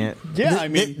point. I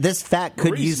mean, this fat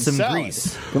could grease use is some salad.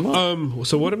 grease. Come on.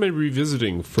 So what am I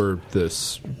revisiting for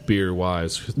this beer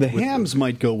wise? The hams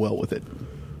might go well with it.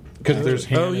 Because there's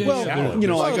ham Oh, in yeah, the yeah. salad. You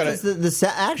know, I Well, gotta. 'cause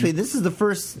actually, this is the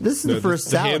first No, the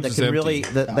salad hams that is can empty. really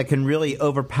that can really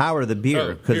overpower the beer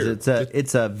Oh, because here.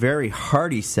 it's a very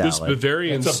hearty salad. This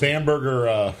Bavarian, It's a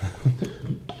Bamberger.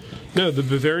 the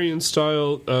Bavarian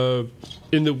style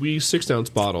in the wee 6-ounce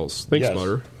bottles. Thanks, Yes.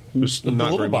 Butter. Just The not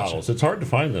little very much. bottles. It's hard to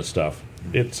find this stuff.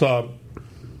 It's And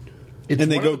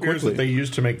they one go of the beers quickly. that they use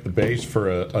to make the base for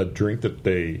a drink that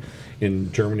they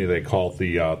in Germany they call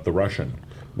the Russian,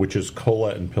 which is cola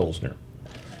and pilsner.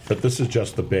 But this is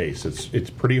just the base. It's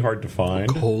pretty hard to find.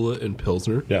 Cola and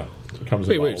Pilsner. Yeah, it comes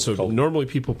in Wait. bottles. So Cola. normally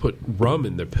people put rum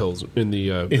in their pills in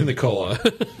the cola.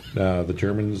 The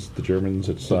Germans.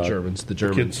 It's The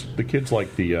Germans. The kids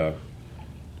like the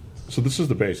So this is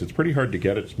the base. It's pretty hard to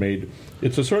get.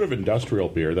 It's a sort of industrial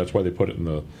beer. That's why they put it in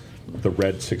the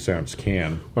red 6-ounce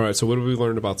can. All right, so what have we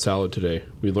learned about salad today?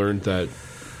 We learned that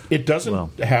It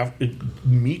doesn't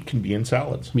meat can be in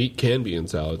salads. meat can be in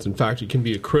salads. In fact, it can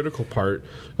be a critical part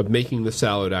of making the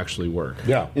salad actually work.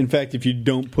 Yeah. In fact, if you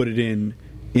don't put it in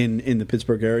the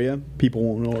Pittsburgh area, people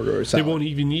won't order a They salad. won't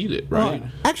even eat it, right?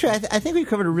 Actually, I think we've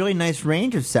covered a really nice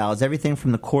range of salads, everything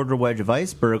from the quarter wedge of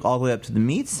iceberg all the way up to the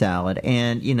meat salad,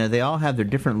 and they all have their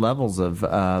different levels of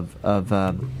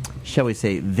shall we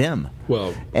say, vim.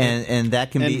 Well, and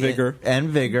that can and be vigor.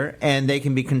 and they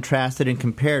can be contrasted and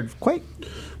compared quite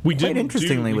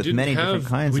interestingly with many different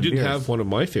kinds. We of didn't beers. have one of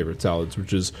my favorite salads,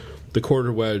 which is the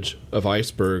quarter wedge of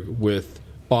iceberg with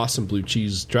awesome blue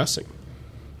cheese dressing.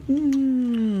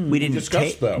 We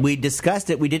didn't though. We discussed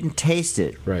it. We didn't taste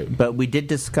it, Right. But we did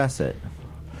discuss it.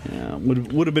 Yeah,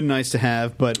 would have been nice to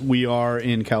have, but we are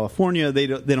in California. They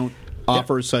don't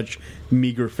offer such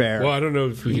meager fare. Well, I don't know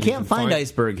if we You can can't find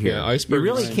iceberg here. Yeah, iceberg. You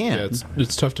really is- can't. Yeah,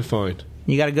 it's tough to find.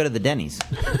 You got to go to the Denny's.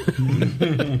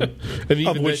 And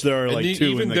even which there are, like, and two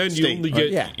Even in the then,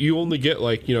 state. you only get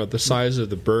like the size of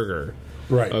the burger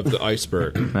Right. of the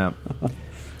iceberg. Yeah.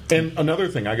 And another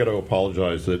thing, I got to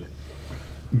apologize that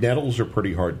nettles are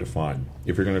pretty hard to find.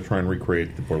 If you're going to try and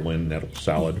recreate the Berlin nettle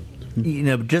salad,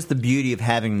 Just the beauty of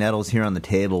having nettles here on the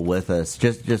table with us.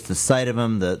 Just the sight of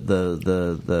them,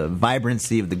 the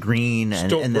vibrancy of the green Just and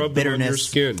don't the rub bitterness. them on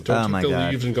your skin. Oh Don't my take the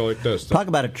God. leaves and go like this. Talk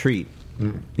about a treat.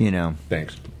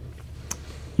 thanks.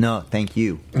 No, thank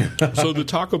you. So the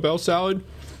Taco Bell salad,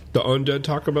 the undead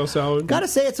Taco Bell salad. Got to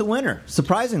say it's a winner,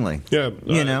 surprisingly. Yeah,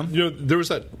 You there was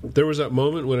that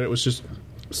moment when it was just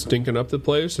stinking up the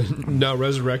place, and now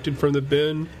resurrected from the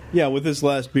bin. Yeah, with this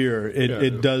last beer,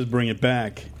 it does bring it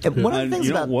back. One of the things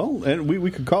about and we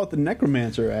could call it the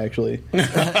Necromancer, actually.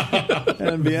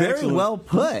 That'd be very excellent. well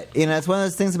put. It's one of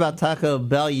those things about Taco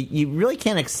Bell. You really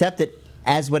can't accept it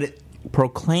as what it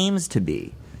proclaims to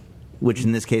be, which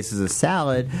in this case is a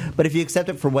salad. But if you accept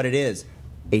it for what it is,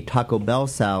 a Taco Bell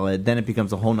salad, then it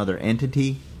becomes a whole other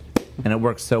entity, and it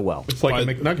works so well. It's like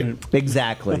a McNugget.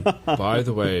 Exactly. By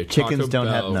the way, Chickens Taco don't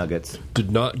have Bell nuggets.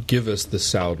 Did not give us the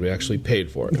salad. We actually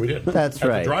paid for it. We did. That's At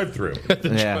right. the drive-through.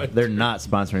 Yeah, they're not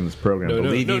sponsoring this program. No,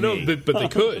 believe you no, me. but they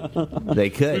could. They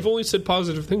could. We've only said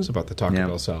positive things about the Taco Yeah.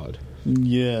 Bell salad.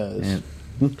 Yes.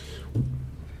 Yeah.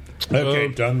 Okay,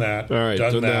 done that. All right,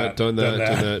 done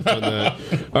that.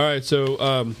 All right,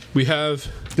 so we have.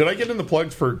 Did I get in the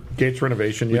plugs for Gates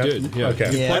renovation yet? did, yeah.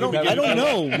 Okay. Yeah. I don't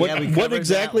know. What, Yeah, we what covered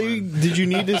exactly that one. did you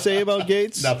need to say about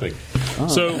Gates? Nothing.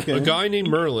 A guy named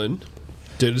Merlin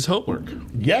did his homework.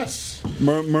 Yes.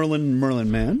 Merlin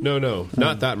man? No,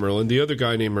 not that Merlin. The other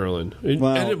guy named Merlin.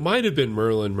 Wow. And it might have been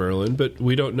Merlin, but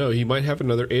we don't know. He might have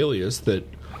another alias that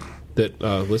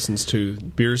listens to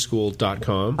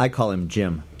beerschool.com. I call him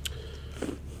Jim.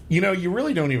 You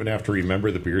really don't even have to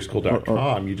remember the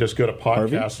beerschool.com. You just go to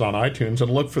podcasts on iTunes and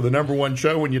look for the #1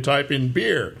 show when you type in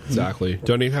beer. Exactly.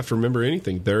 Don't even have to remember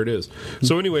anything. There it is.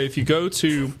 So anyway, if you go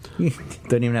to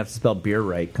Don't even have to spell beer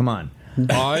right. Come on.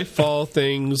 I Fall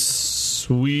Things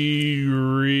We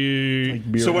Beer,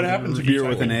 So what happens if beer you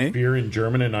with type an in A? beer in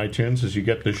German in iTunes is you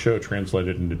get the show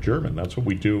translated into German. That's what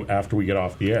we do after we get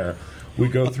off the air. We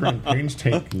go through and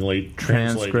painstakingly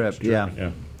translate it Transcript, into German.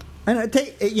 yeah. And it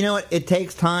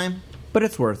takes time, but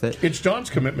it's worth it. It's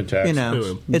John's commitment tax.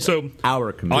 Anyway, It's so our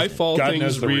I commitment. Fall God Things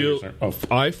knows the Real. readers are-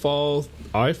 I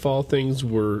fall things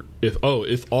were if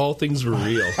all things were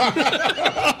real.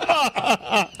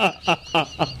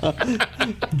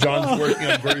 John's working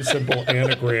on very simple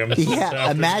anagrams. this Yeah,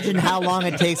 afternoon. imagine how long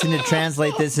it takes him to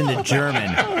translate this into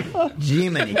German.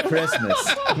 Jiminy Christmas.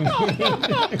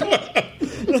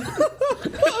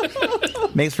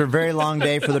 Makes for a very long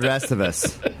day for the rest of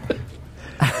us.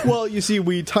 Well, you see,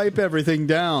 we type everything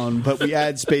down, but we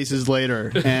add spaces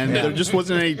later, and there just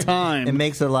wasn't any time. It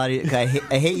makes it a lot easier. I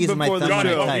hate using my Before the thumb John,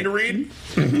 when you I want me to type.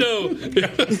 read? No.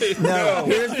 No,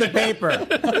 here's the paper.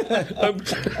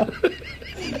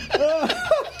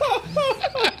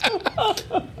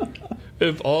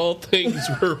 If all things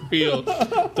were real.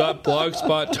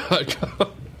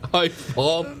 .blogspot.com. I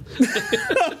fall.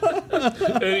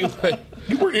 Anyway.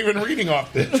 You weren't even reading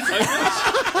off this.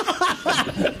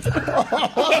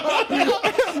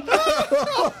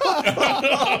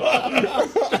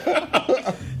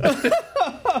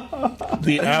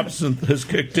 The absinthe has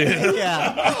kicked in.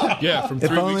 Yeah, Yeah, from 3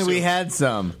 if only weeks we ago. had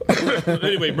some.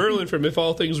 Anyway, Merlin from If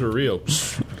All Things Were Real.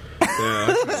 Yeah,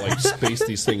 I can, space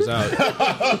these things out.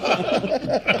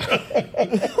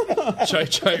 Chai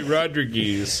Chai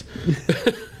Rodriguez.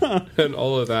 and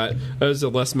all of that. That was a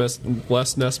Les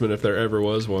Nessman if there ever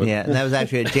was one. Yeah, and that was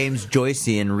actually a James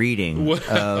Joycean reading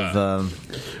of.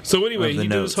 So anyway, of the he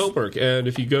did his notes. homework, and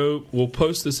if you go, we'll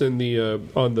post this in the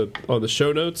on the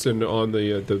show notes and on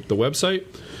the website.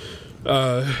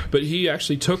 But he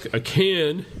actually took a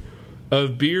can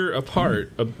of beer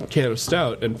apart, a can of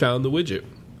stout, and found the widget.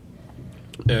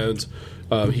 And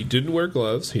he didn't wear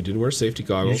gloves. He didn't wear safety You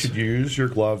goggles. should use your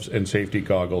gloves and safety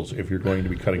goggles if you're going to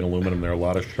be cutting aluminum. There are a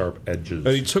lot of sharp edges.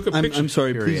 And he took a picture. I'm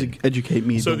sorry, please Period. educate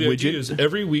me. So the widget. idea is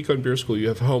every week on Beer School you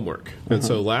have homework, and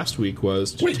so last week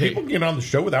was to Wait, take. people get on the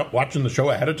show without watching the show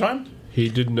ahead of time? He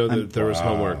didn't know that there was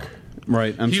homework.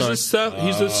 Right, I'm He's sorry.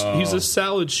 he's a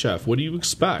salad chef. What do you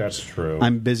expect? That's true.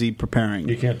 I'm busy preparing.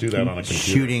 You can't do that on a computer.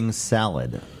 Shooting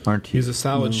salad, aren't you? He's a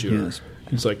salad shooter. yes.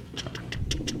 He's like.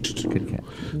 Good cat.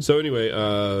 So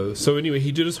anyway,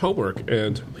 he did his homework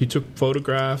and he took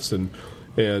photographs and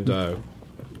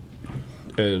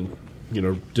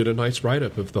did a nice write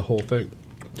up of the whole thing.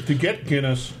 To get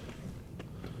Guinness,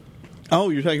 Oh,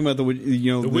 you're talking about the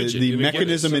widget the in a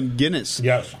mechanism Guinness. in Guinness.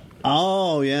 yes.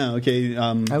 Oh yeah, okay.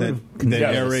 I That would've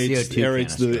considered aerates a CO2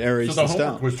 aerates the canister. aerates So the the homework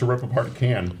stout. was to rip apart a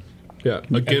can. Yeah,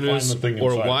 a Guinness find the thing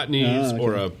or a inside. Watney's Ah, okay.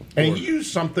 or a. And or- he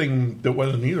used something that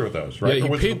wasn't either of those, right? yeah, Or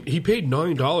he was paid he paid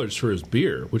 $9 for his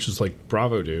beer, which is like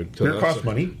bravo, dude. 'cause Beer that's costs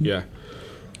money. Yeah,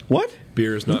 What?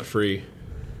 beer is not free.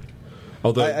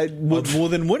 Although Well,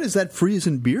 then what is that free as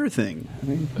in beer thing?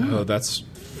 that's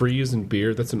free as in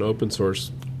beer. That's an open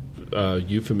source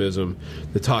euphemism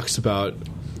that talks about.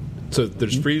 So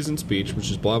there's free as in speech, which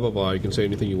is blah blah blah. You can say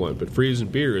anything you want, but free as in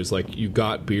beer is like you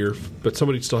got beer, but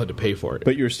somebody still had to pay for it.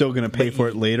 But you're still going to pay for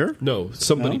it later? No,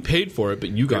 somebody No? paid for it,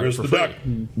 but you got Here's it for the free. duck.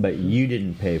 But you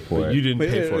didn't pay for it. You didn't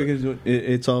pay for it.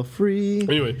 It's all free.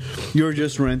 Anyway, You're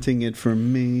just renting it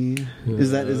from me.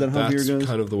 Is that how beer that's goes?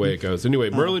 kind of the way it goes. Anyway,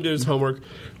 Merlin did his homework.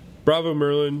 Bravo,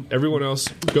 Merlin. Everyone else,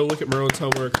 go look at Merlin's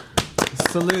homework.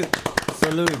 Salute.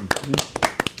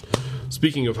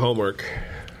 Speaking of homework,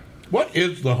 What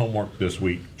is the homework this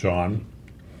week, John?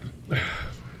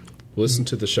 listen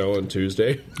to the show on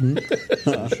Tuesday.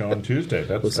 The show on Tuesday.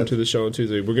 Listen to the show on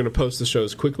Tuesday. We're going to post the show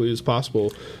as quickly as possible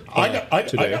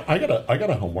today. I got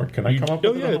a homework. Can I come up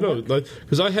Oh with yeah, a homework? no,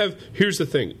 because I have. Here's the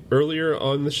thing. Earlier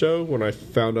on the show, when I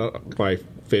found out my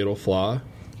fatal flaw,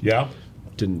 Yeah.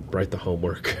 didn't write the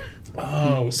homework.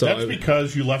 Oh, So that's I-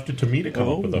 because you left it to me to come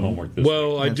up with the homework this week.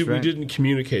 Well, That's we right. didn't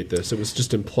communicate this. It was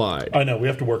just implied. I know we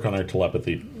have to work on our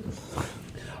telepathy.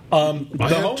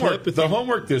 have telepathy. The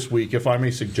homework this week, if I may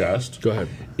suggest, Go ahead.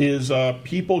 is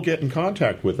people get in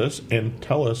contact with us and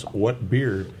tell us what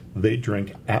beer they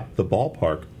drink at the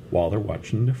ballpark while they're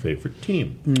watching their favorite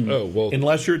team. Oh well,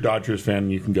 Unless you're a Dodgers fan,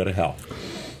 you can go to hell.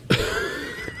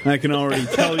 I can already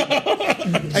tell you.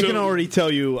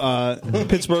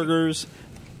 Pittsburghers.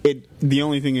 The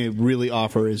only thing they really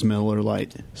offer is Miller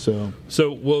Lite. So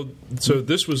so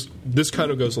this kind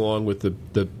of goes along with the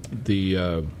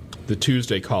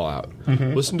Tuesday call out.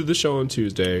 Mm-hmm. Listen to the show on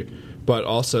Tuesday, but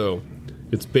also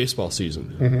it's baseball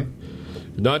season,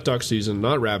 not duck season,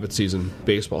 not rabbit season,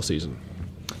 baseball season.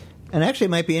 And actually, it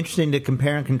might be interesting to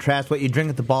compare and contrast what you drink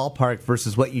at the ballpark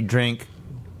versus what you drink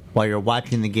while you're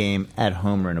watching the game at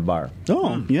home or in a bar. that's you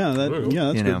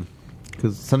good. know,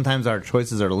 because sometimes our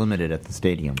choices are limited at the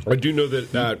stadium. I do know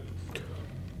that at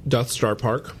Death Star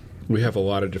Park, we have a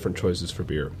lot of different choices for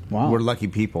beer. Wow. We're lucky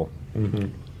people.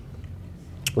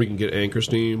 We can get Anchor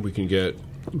Steam, we can get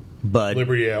Bud,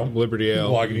 Liberty Ale, Liberty Ale,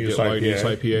 Lagunitas we can get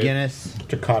Lagunitas IPA. Guinness.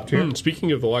 Tecate.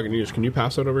 Speaking of the Lagunitas, can you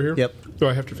pass that over here? Yep. Oh,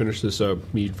 I have to finish this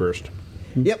mead first.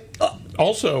 Yep.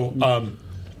 Also, I'm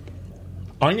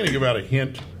going to give out a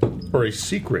hint or a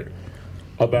secret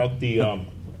about the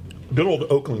good old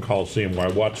Oakland Coliseum, where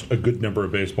I watched a good number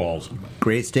of baseball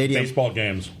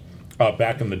games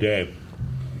back in the day.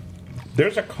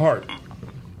 There's a cart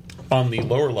on the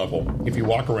lower level, if you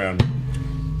walk around,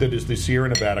 that is the Sierra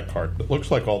Nevada cart that looks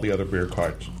like all the other beer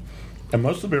carts. And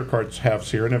most of the beer carts have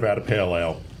Sierra Nevada Pale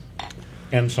Ale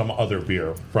and some other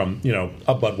beer from,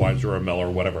 a Budweiser or a Miller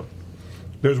or whatever.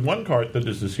 There's one cart that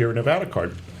is the Sierra Nevada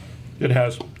cart that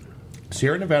has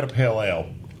Sierra Nevada Pale Ale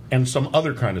and some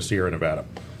other kind of Sierra Nevada.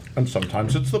 And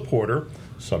sometimes it's the porter,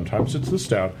 sometimes it's the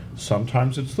stout,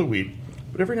 sometimes it's the wheat,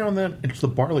 but every now and then it's the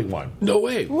barley wine. No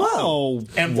way. Wow.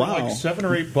 And for like $7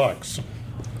 or $8,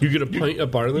 You get a pint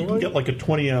of barley you can wine? get like a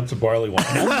 20 ounce of barley wine.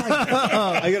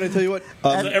 I got to tell you what.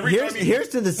 every time you- Here's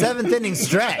to the seventh inning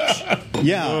stretch.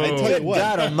 Yeah, I tell you Good what.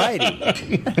 God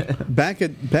Almighty! Back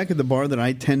at the bar that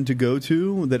I tend to go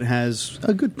to, that has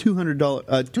a good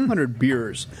 $200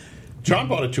 beers. John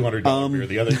bought a $200 beer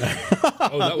the other night.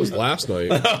 Oh, that was last night.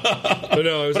 But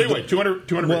no, I was But anyway, 200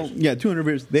 Well, beers. yeah, 200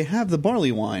 beers. They have the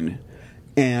barley wine,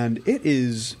 and it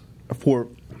is for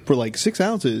like 6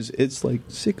 ounces. It's like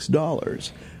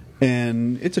 $6,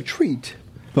 and it's a treat.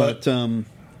 But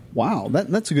wow,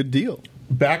 that's a good deal.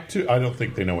 Back to, I don't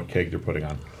think they know what keg they're putting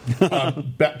on.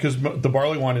 Because the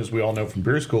barley wine, as we all know from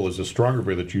beer school, is a stronger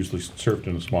beer that's usually served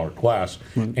in a smaller glass.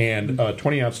 And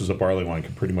 20 ounces of barley wine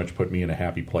can pretty much put me in a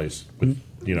happy place with,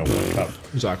 1 cup.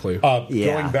 Exactly.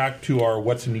 Going back to our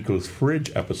What's in Nico's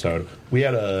Fridge episode, we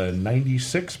had a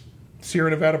 96 Sierra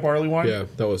Nevada barley wine. Yeah,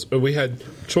 that was. We had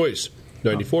choice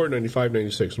 94, 95,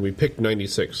 96, and we picked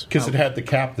 96. Because it had the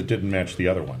cap that didn't match the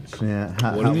other ones.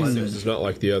 Yeah. One of these is not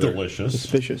like the other. Delicious.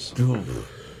 Suspicious.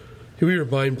 We were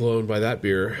mind blown by that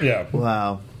beer. Yeah.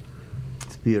 Wow.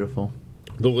 It's beautiful.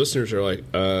 The listeners are like,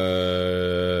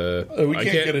 we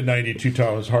can't get a 92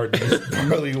 Thomas Hardness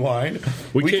barley wine.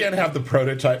 We can't have the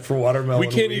prototype for watermelon. We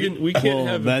can't wheat. even. We can't Well,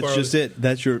 have. that's just it.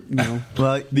 That's your,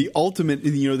 Well, the ultimate,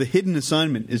 the hidden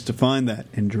assignment is to find that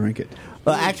and drink it.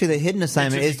 Well, actually, the hidden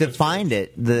assignment is to Nico's find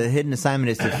it. The hidden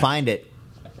assignment is to find it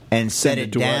and set Send it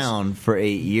it to us. down for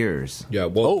 8 years. Yeah.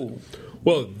 Well,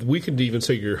 we could even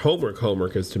say your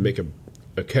homework is to make a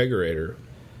kegerator.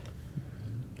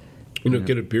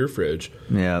 Get a beer fridge.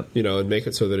 Yeah. And make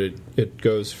it so that it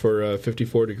goes for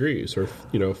 54 degrees or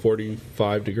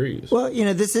 45 degrees. Well,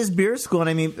 this is beer school, and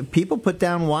I mean, people put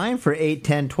down wine for 8,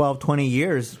 10, 12, 20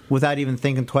 years without even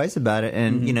thinking twice about it,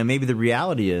 and, maybe the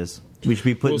reality is we should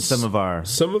be putting some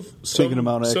Thinking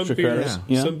about extra beers, credits.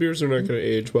 Yeah. Some beers are not going to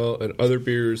age well, and other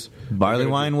beers barley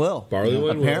wine will.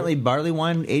 Apparently, barley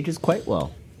wine ages quite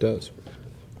well. Does.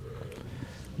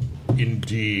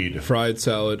 Indeed. Fried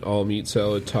salad, all meat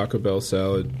salad, Taco Bell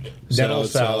salad, Nettle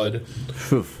salad.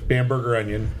 Bamberger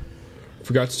onion.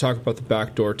 Forgot to talk about the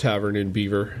Backdoor Tavern in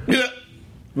Beaver. Yeah.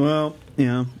 Well,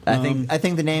 yeah. I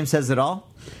think the name says it all.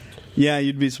 Yeah,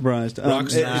 you'd be surprised.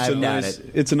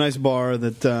 It's a nice bar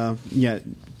that,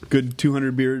 good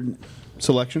 200 beer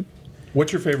selection.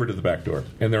 What's your favorite of the back door?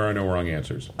 And there are no wrong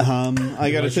answers.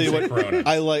 I got to tell you what, Corona.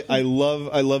 I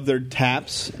love their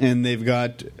taps, and they've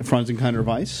got Franziskaner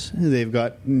Weiss. They've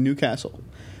got Newcastle,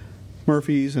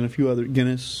 Murphy's, and a few other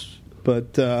Guinness.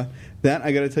 But that,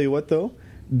 I got to tell you what, though,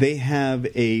 they have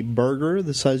a burger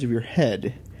the size of your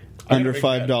head, under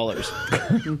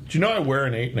 $5. Do you know I wear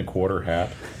an 8 1/4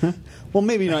 hat? Well,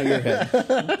 maybe not your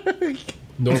head.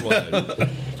 Normal head.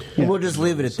 We'll just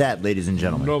leave it at that, ladies and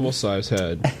gentlemen. Normal size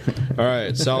head. All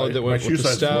right, salad that went My with shoe the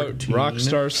size stout, 14.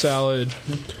 Rockstar salad,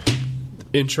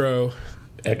 intro,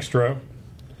 Extra.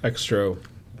 extra.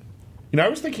 I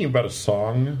was thinking about a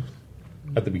song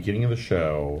at the beginning of the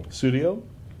show. Studio?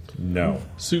 No.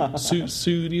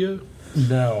 Studio.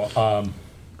 No.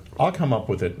 I'll come up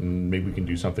with it, and maybe we can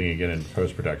do something again in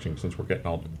post-production since we're getting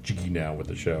all jiggy now with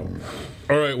the show.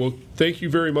 All right, well, thank you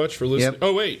very much for listening. Yep.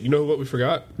 Oh, wait, you know what we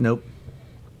forgot? Nope.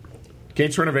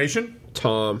 Gates Renovation?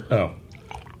 Tom, Oh.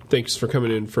 thanks for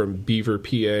coming in from Beaver,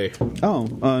 PA.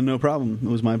 Oh, no problem. It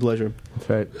was my pleasure. That's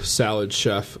right. Salad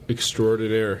chef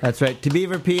extraordinaire That's right. To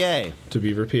Beaver, PA. to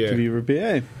Beaver, PA. Beaver,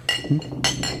 PA.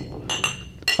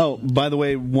 Oh, by the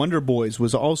way, Wonder Boys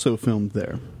was also filmed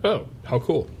there. Oh, how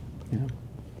cool.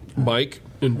 Mike,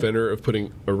 inventor of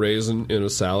putting a raisin in a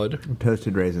salad.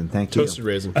 Toasted raisin. Thank you. Toasted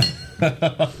raisin.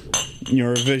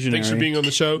 You're a visionary. Thanks for being on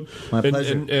the show. My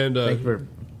pleasure. And Thank you for letting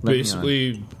me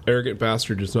basically, Arrogant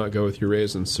Bastard does not go with your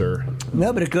raisins, sir.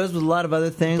 No, but it goes with a lot of other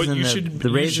things. But and you the, should the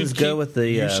you raisins should go keep- with the.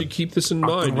 You should keep this in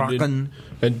mind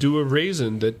and do a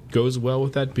raisin that goes well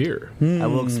with that beer. I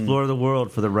will explore the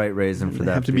world for the right raisin for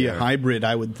that. have to be a beer. hybrid,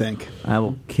 I would think. I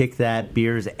will kick that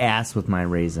beer's ass with my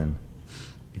raisin.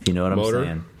 If you know what Motor? I'm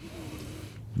saying.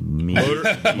 Meat.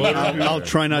 I'll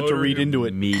try not to read into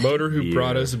it. Meat Motor who beer.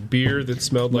 brought us a beer that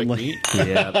smelled like meat.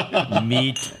 Yep.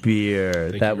 Meat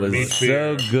beer. That you was very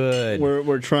so much. good.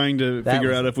 We're trying to That figure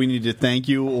was- out if we need to thank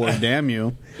you or damn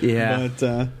you. Yeah. But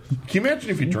Can you imagine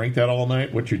if you drank that all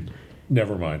night? What you...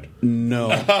 Never mind. no.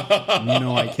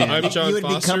 No, I can't. I'm John you would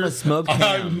Foster. become a smoked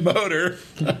ham. I'm Motor.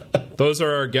 Those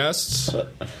are our guests.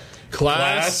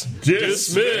 Class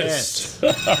dismissed.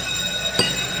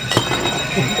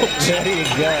 There you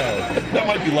go. That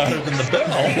might be louder than the bell.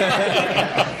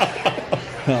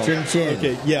 Chin chin.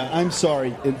 Okay, yeah, I'm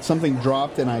sorry. Something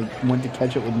dropped and I went to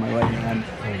catch it with my right hand.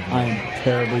 I am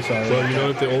terribly sorry. Well, you know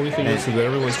what? The only thing is that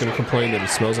everyone's going to complain that it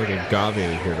smells like agave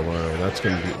in here tomorrow. That's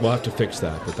going to be. We'll have to fix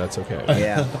that, but that's okay.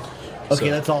 Yeah. Okay, So-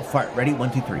 let's all fart. Ready?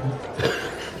 1, 2, 3.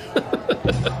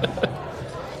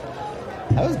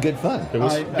 That was good fun. It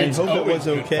was. I It's hope it always was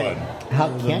good okay. fun.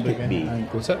 How can't it be? I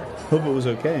What's that? hope it was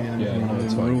okay. And, Yeah, no,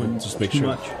 it's fine. ruined Just make too sure.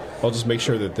 much. I'll just make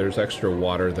sure that there's extra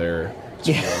water there.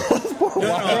 Yeah, let's pour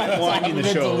winding the show.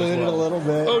 as Diluted a well. little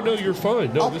bit. Oh no, you're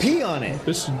fine. No, I'll pee on it.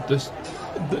 This. Yeah.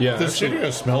 The actually, studio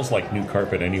smells like new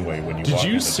carpet anyway when you did walk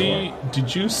in you the see? door.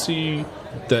 Did you see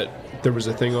that there was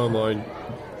a thing online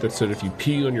that said if you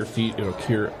pee on your feet, it'll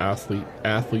cure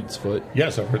athlete's foot?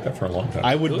 Yes, I've heard that for a long time.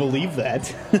 I would believe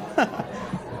that.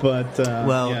 But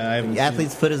Well, yeah, I haven't the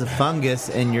athlete's foot is a fungus,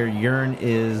 and your urine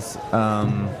is,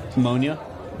 seen ammonia.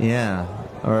 yeah,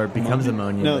 or it becomes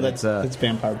ammonia. No, but that's it's,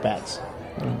 vampire bats.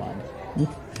 Never mind.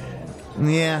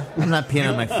 yeah. I'm not peeing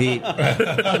on my feet.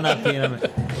 I'm not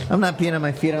peeing on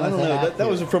my feet. I don't know. That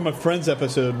was from a Friends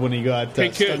episode when he got Hey,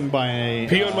 kid, stung by a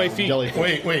pee on my feet.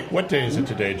 jellyfish. Wait, what day is it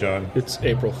today, John? It's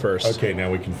April 1st. Okay, now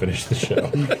we can finish the show.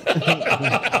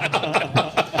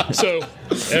 So,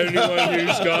 anyone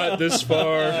who's got this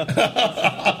far,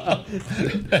 the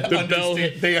bell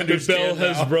understand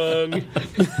has now. rung.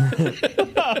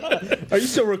 Are you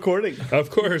still recording? Of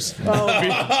course.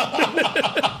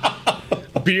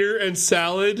 Beer and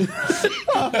salad.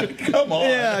 Come on.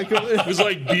 Yeah, It was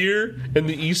like beer and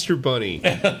the Easter Bunny,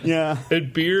 yeah.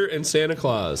 and beer and Santa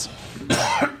Claus.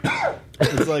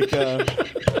 It's like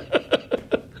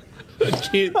I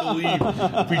can't believe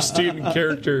we stayed in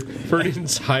character for an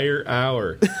entire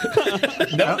hour.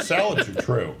 No, salads are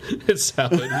true. It's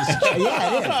salad.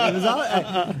 Yeah, it is. It was all,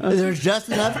 there's just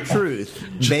enough truth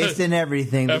based in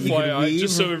everything that you can FYI, weave.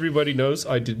 just so everybody knows,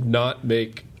 I did not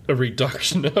make a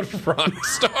reduction out of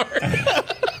Rockstar.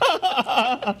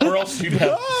 Or else you'd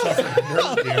have suffered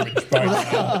nerve damage by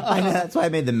now. I know, that's why I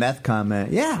made the meth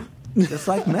comment. Yeah, just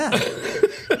like meth.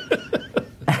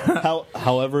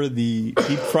 however, the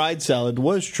deep fried salad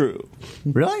was true.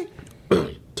 Really?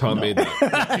 Tom made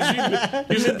that.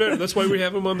 He's the inventor. That's why we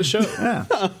have him on the show. Yeah.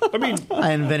 I mean,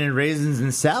 I invented raisins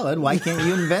in salad. Why can't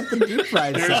you invent the deep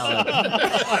fried salad? We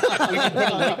can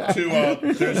put a link to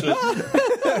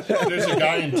there's a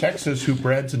guy in Texas who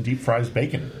breads and deep fries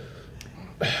bacon.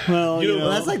 Well, You know, Well,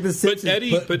 that's like the Simpsons.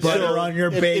 Eddie- Put but butter still, on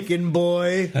your bacon,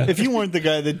 boy. if you weren't the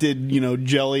guy that did,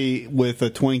 jelly with a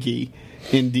Twinkie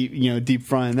in deep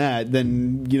frying that,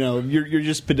 then you're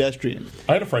just pedestrian.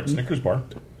 I had a fried Snickers bar.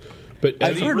 but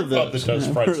I've Eddie, heard of Club those. that does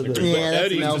I've fried heard of Snickers. those. Yeah, that's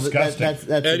Eddie's an Elvis. disgusting.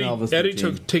 That's an Elvis Eddie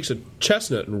routine. takes a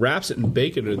chestnut and wraps it in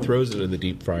bacon and throws it in the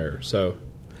deep fryer. So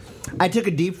I took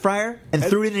a deep fryer and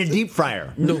threw it in a deep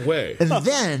fryer. no way. And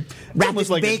then wrapped it Almost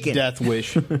in like bacon. a death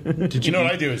wish. Did you know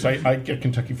what I do is I get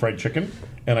Kentucky Fried Chicken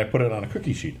and I put it on a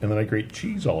cookie sheet and then I grate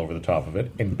cheese all over the top of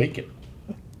it and bake it.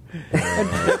 Wait.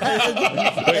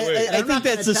 I think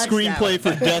that's the touch screenplay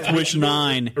for Death Wish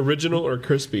 9. Original or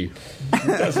crispy?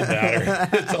 Doesn't matter.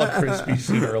 It's all crispy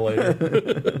sooner or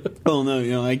later. Oh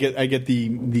no, I get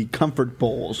the comfort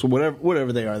bowls,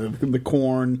 whatever they are, the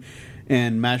corn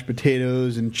and mashed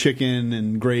potatoes and chicken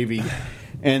and gravy,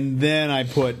 and then I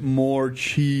put more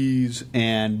cheese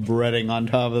and breading on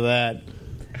top of that.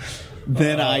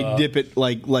 Then I dip it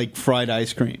like fried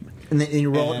ice cream. And then you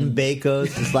roll it in And-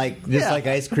 Bacos, just like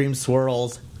ice cream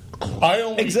swirls. I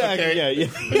only Exactly. okay,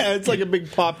 Yeah. It's like a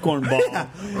big popcorn ball.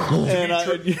 And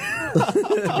to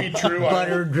be true,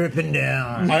 Butter dripping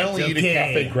down. I only It's eat okay. a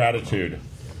Cafe Gratitude.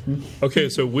 Okay,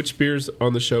 so which beers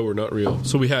on the show were not real?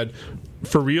 So we had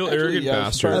For Real Arrogant yeah, I was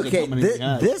Bastard. surprised. Okay, How many we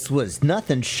had? this was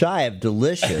nothing shy of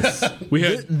delicious. We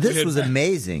had this we had was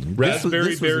amazing. Raspberry this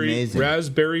was berry, amazing.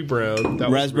 raspberry brown.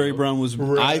 That was Raspberry real.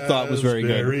 brown I thought was very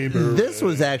good. This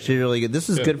was actually really good. This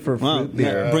is good for fruit Wow,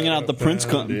 beer. bringing out the Prince.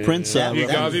 The That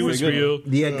agave was very good. real.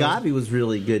 The agave was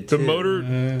really good too.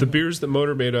 The the beers that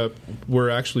Motor made up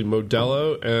were actually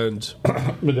Modelo and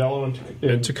Modelo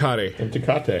and Tecate. and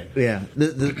Tecate. Yeah,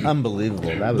 unbelievable.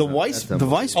 That was The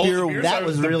Weiss beer. That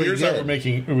was really beers good. That were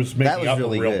making it was making That was up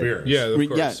really a real good. beer. Yeah, of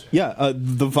course.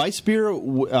 The Weiss beer,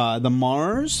 the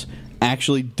Mars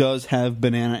actually does have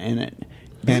banana in it,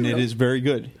 and it is very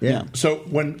good. Yeah. So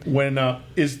when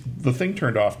is the thing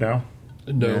turned off now?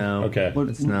 No. Okay.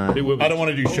 It's not. It will be. I don't want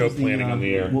to do show planning on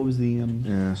the air. What was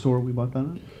the store we bought that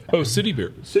at? Oh, City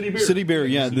Beer. City beer. City Beer,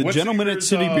 yeah. The What gentleman City at Beer's,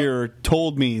 City Beer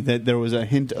told me that there was a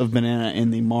hint of banana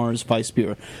in the Mars Weiss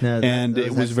beer, No, and that it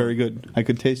was was very good. I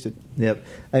could taste it. Yep.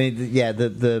 I mean,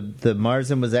 the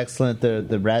Marzen was excellent.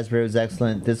 The raspberry was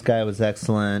excellent. This guy was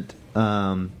excellent.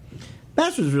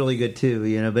 Bastard was really good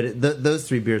too, but those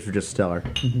three beers were just stellar,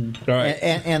 All right.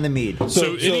 and the mead.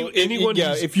 So anyone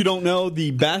who's- if you don't know,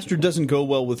 the Bastard doesn't go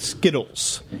well with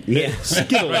Skittles. Yeah.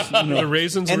 Skittles. the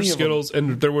raisins were any of them. Skittles,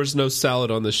 and there was no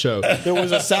salad on the show. There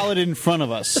was a salad in front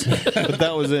of us, but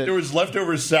that was it. There was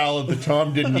leftover salad that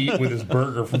Tom didn't eat with his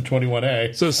burger from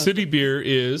 21A. So City Beer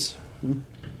is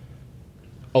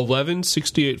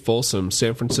 1168 Folsom,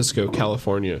 San Francisco,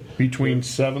 California. Between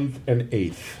 7th and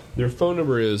 8th. Their phone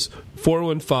number is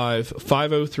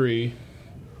 415-503-1000.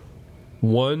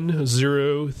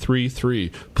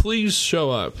 1033. Please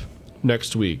show up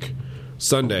next week,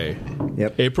 Sunday,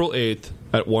 Yep. April 8th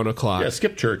at 1 o'clock. Yeah,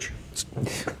 skip church.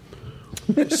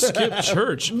 Skip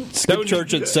church. Skip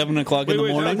church at 7 o'clock in the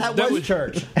morning. That was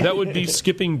church. That would be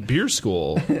skipping beer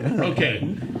school. Okay.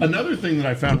 Another thing that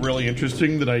I found really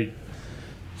interesting that I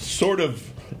sort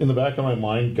of, in the back of my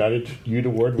mind, guided you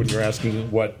toward when you're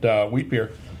asking what wheat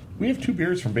beer. We have 2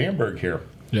 beers from Bamberg here.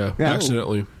 Yeah, Yeah.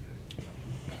 accidentally.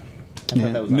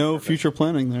 Yeah, no future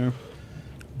planning there.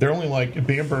 They're only like,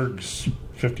 Bamberg's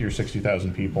 50 or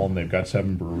 60,000 people, and they've got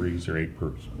 7 breweries or 8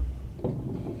 brews.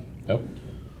 Yep.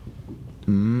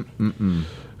 All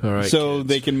right. So kids.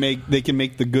 they can make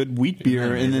the good wheat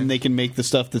beer, and then they can make the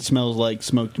stuff that smells like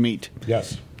smoked meat.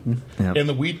 Yes. Yep. And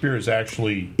the wheat beer is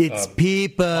actually It's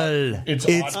people. it's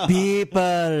It's odd. people.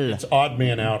 it's odd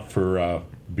man out for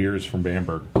beers from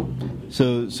Bamberg.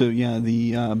 So yeah,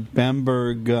 the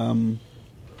Bamberg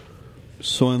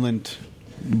Soylent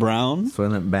Brown.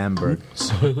 Soylent Bamberg.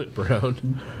 Soylent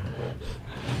Brown.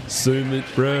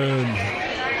 Soylent Brown.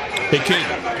 Hey, kid,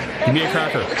 give me a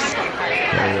cracker.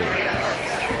 All right.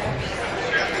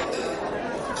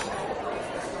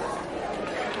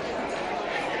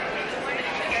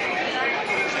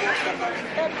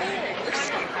 The beer.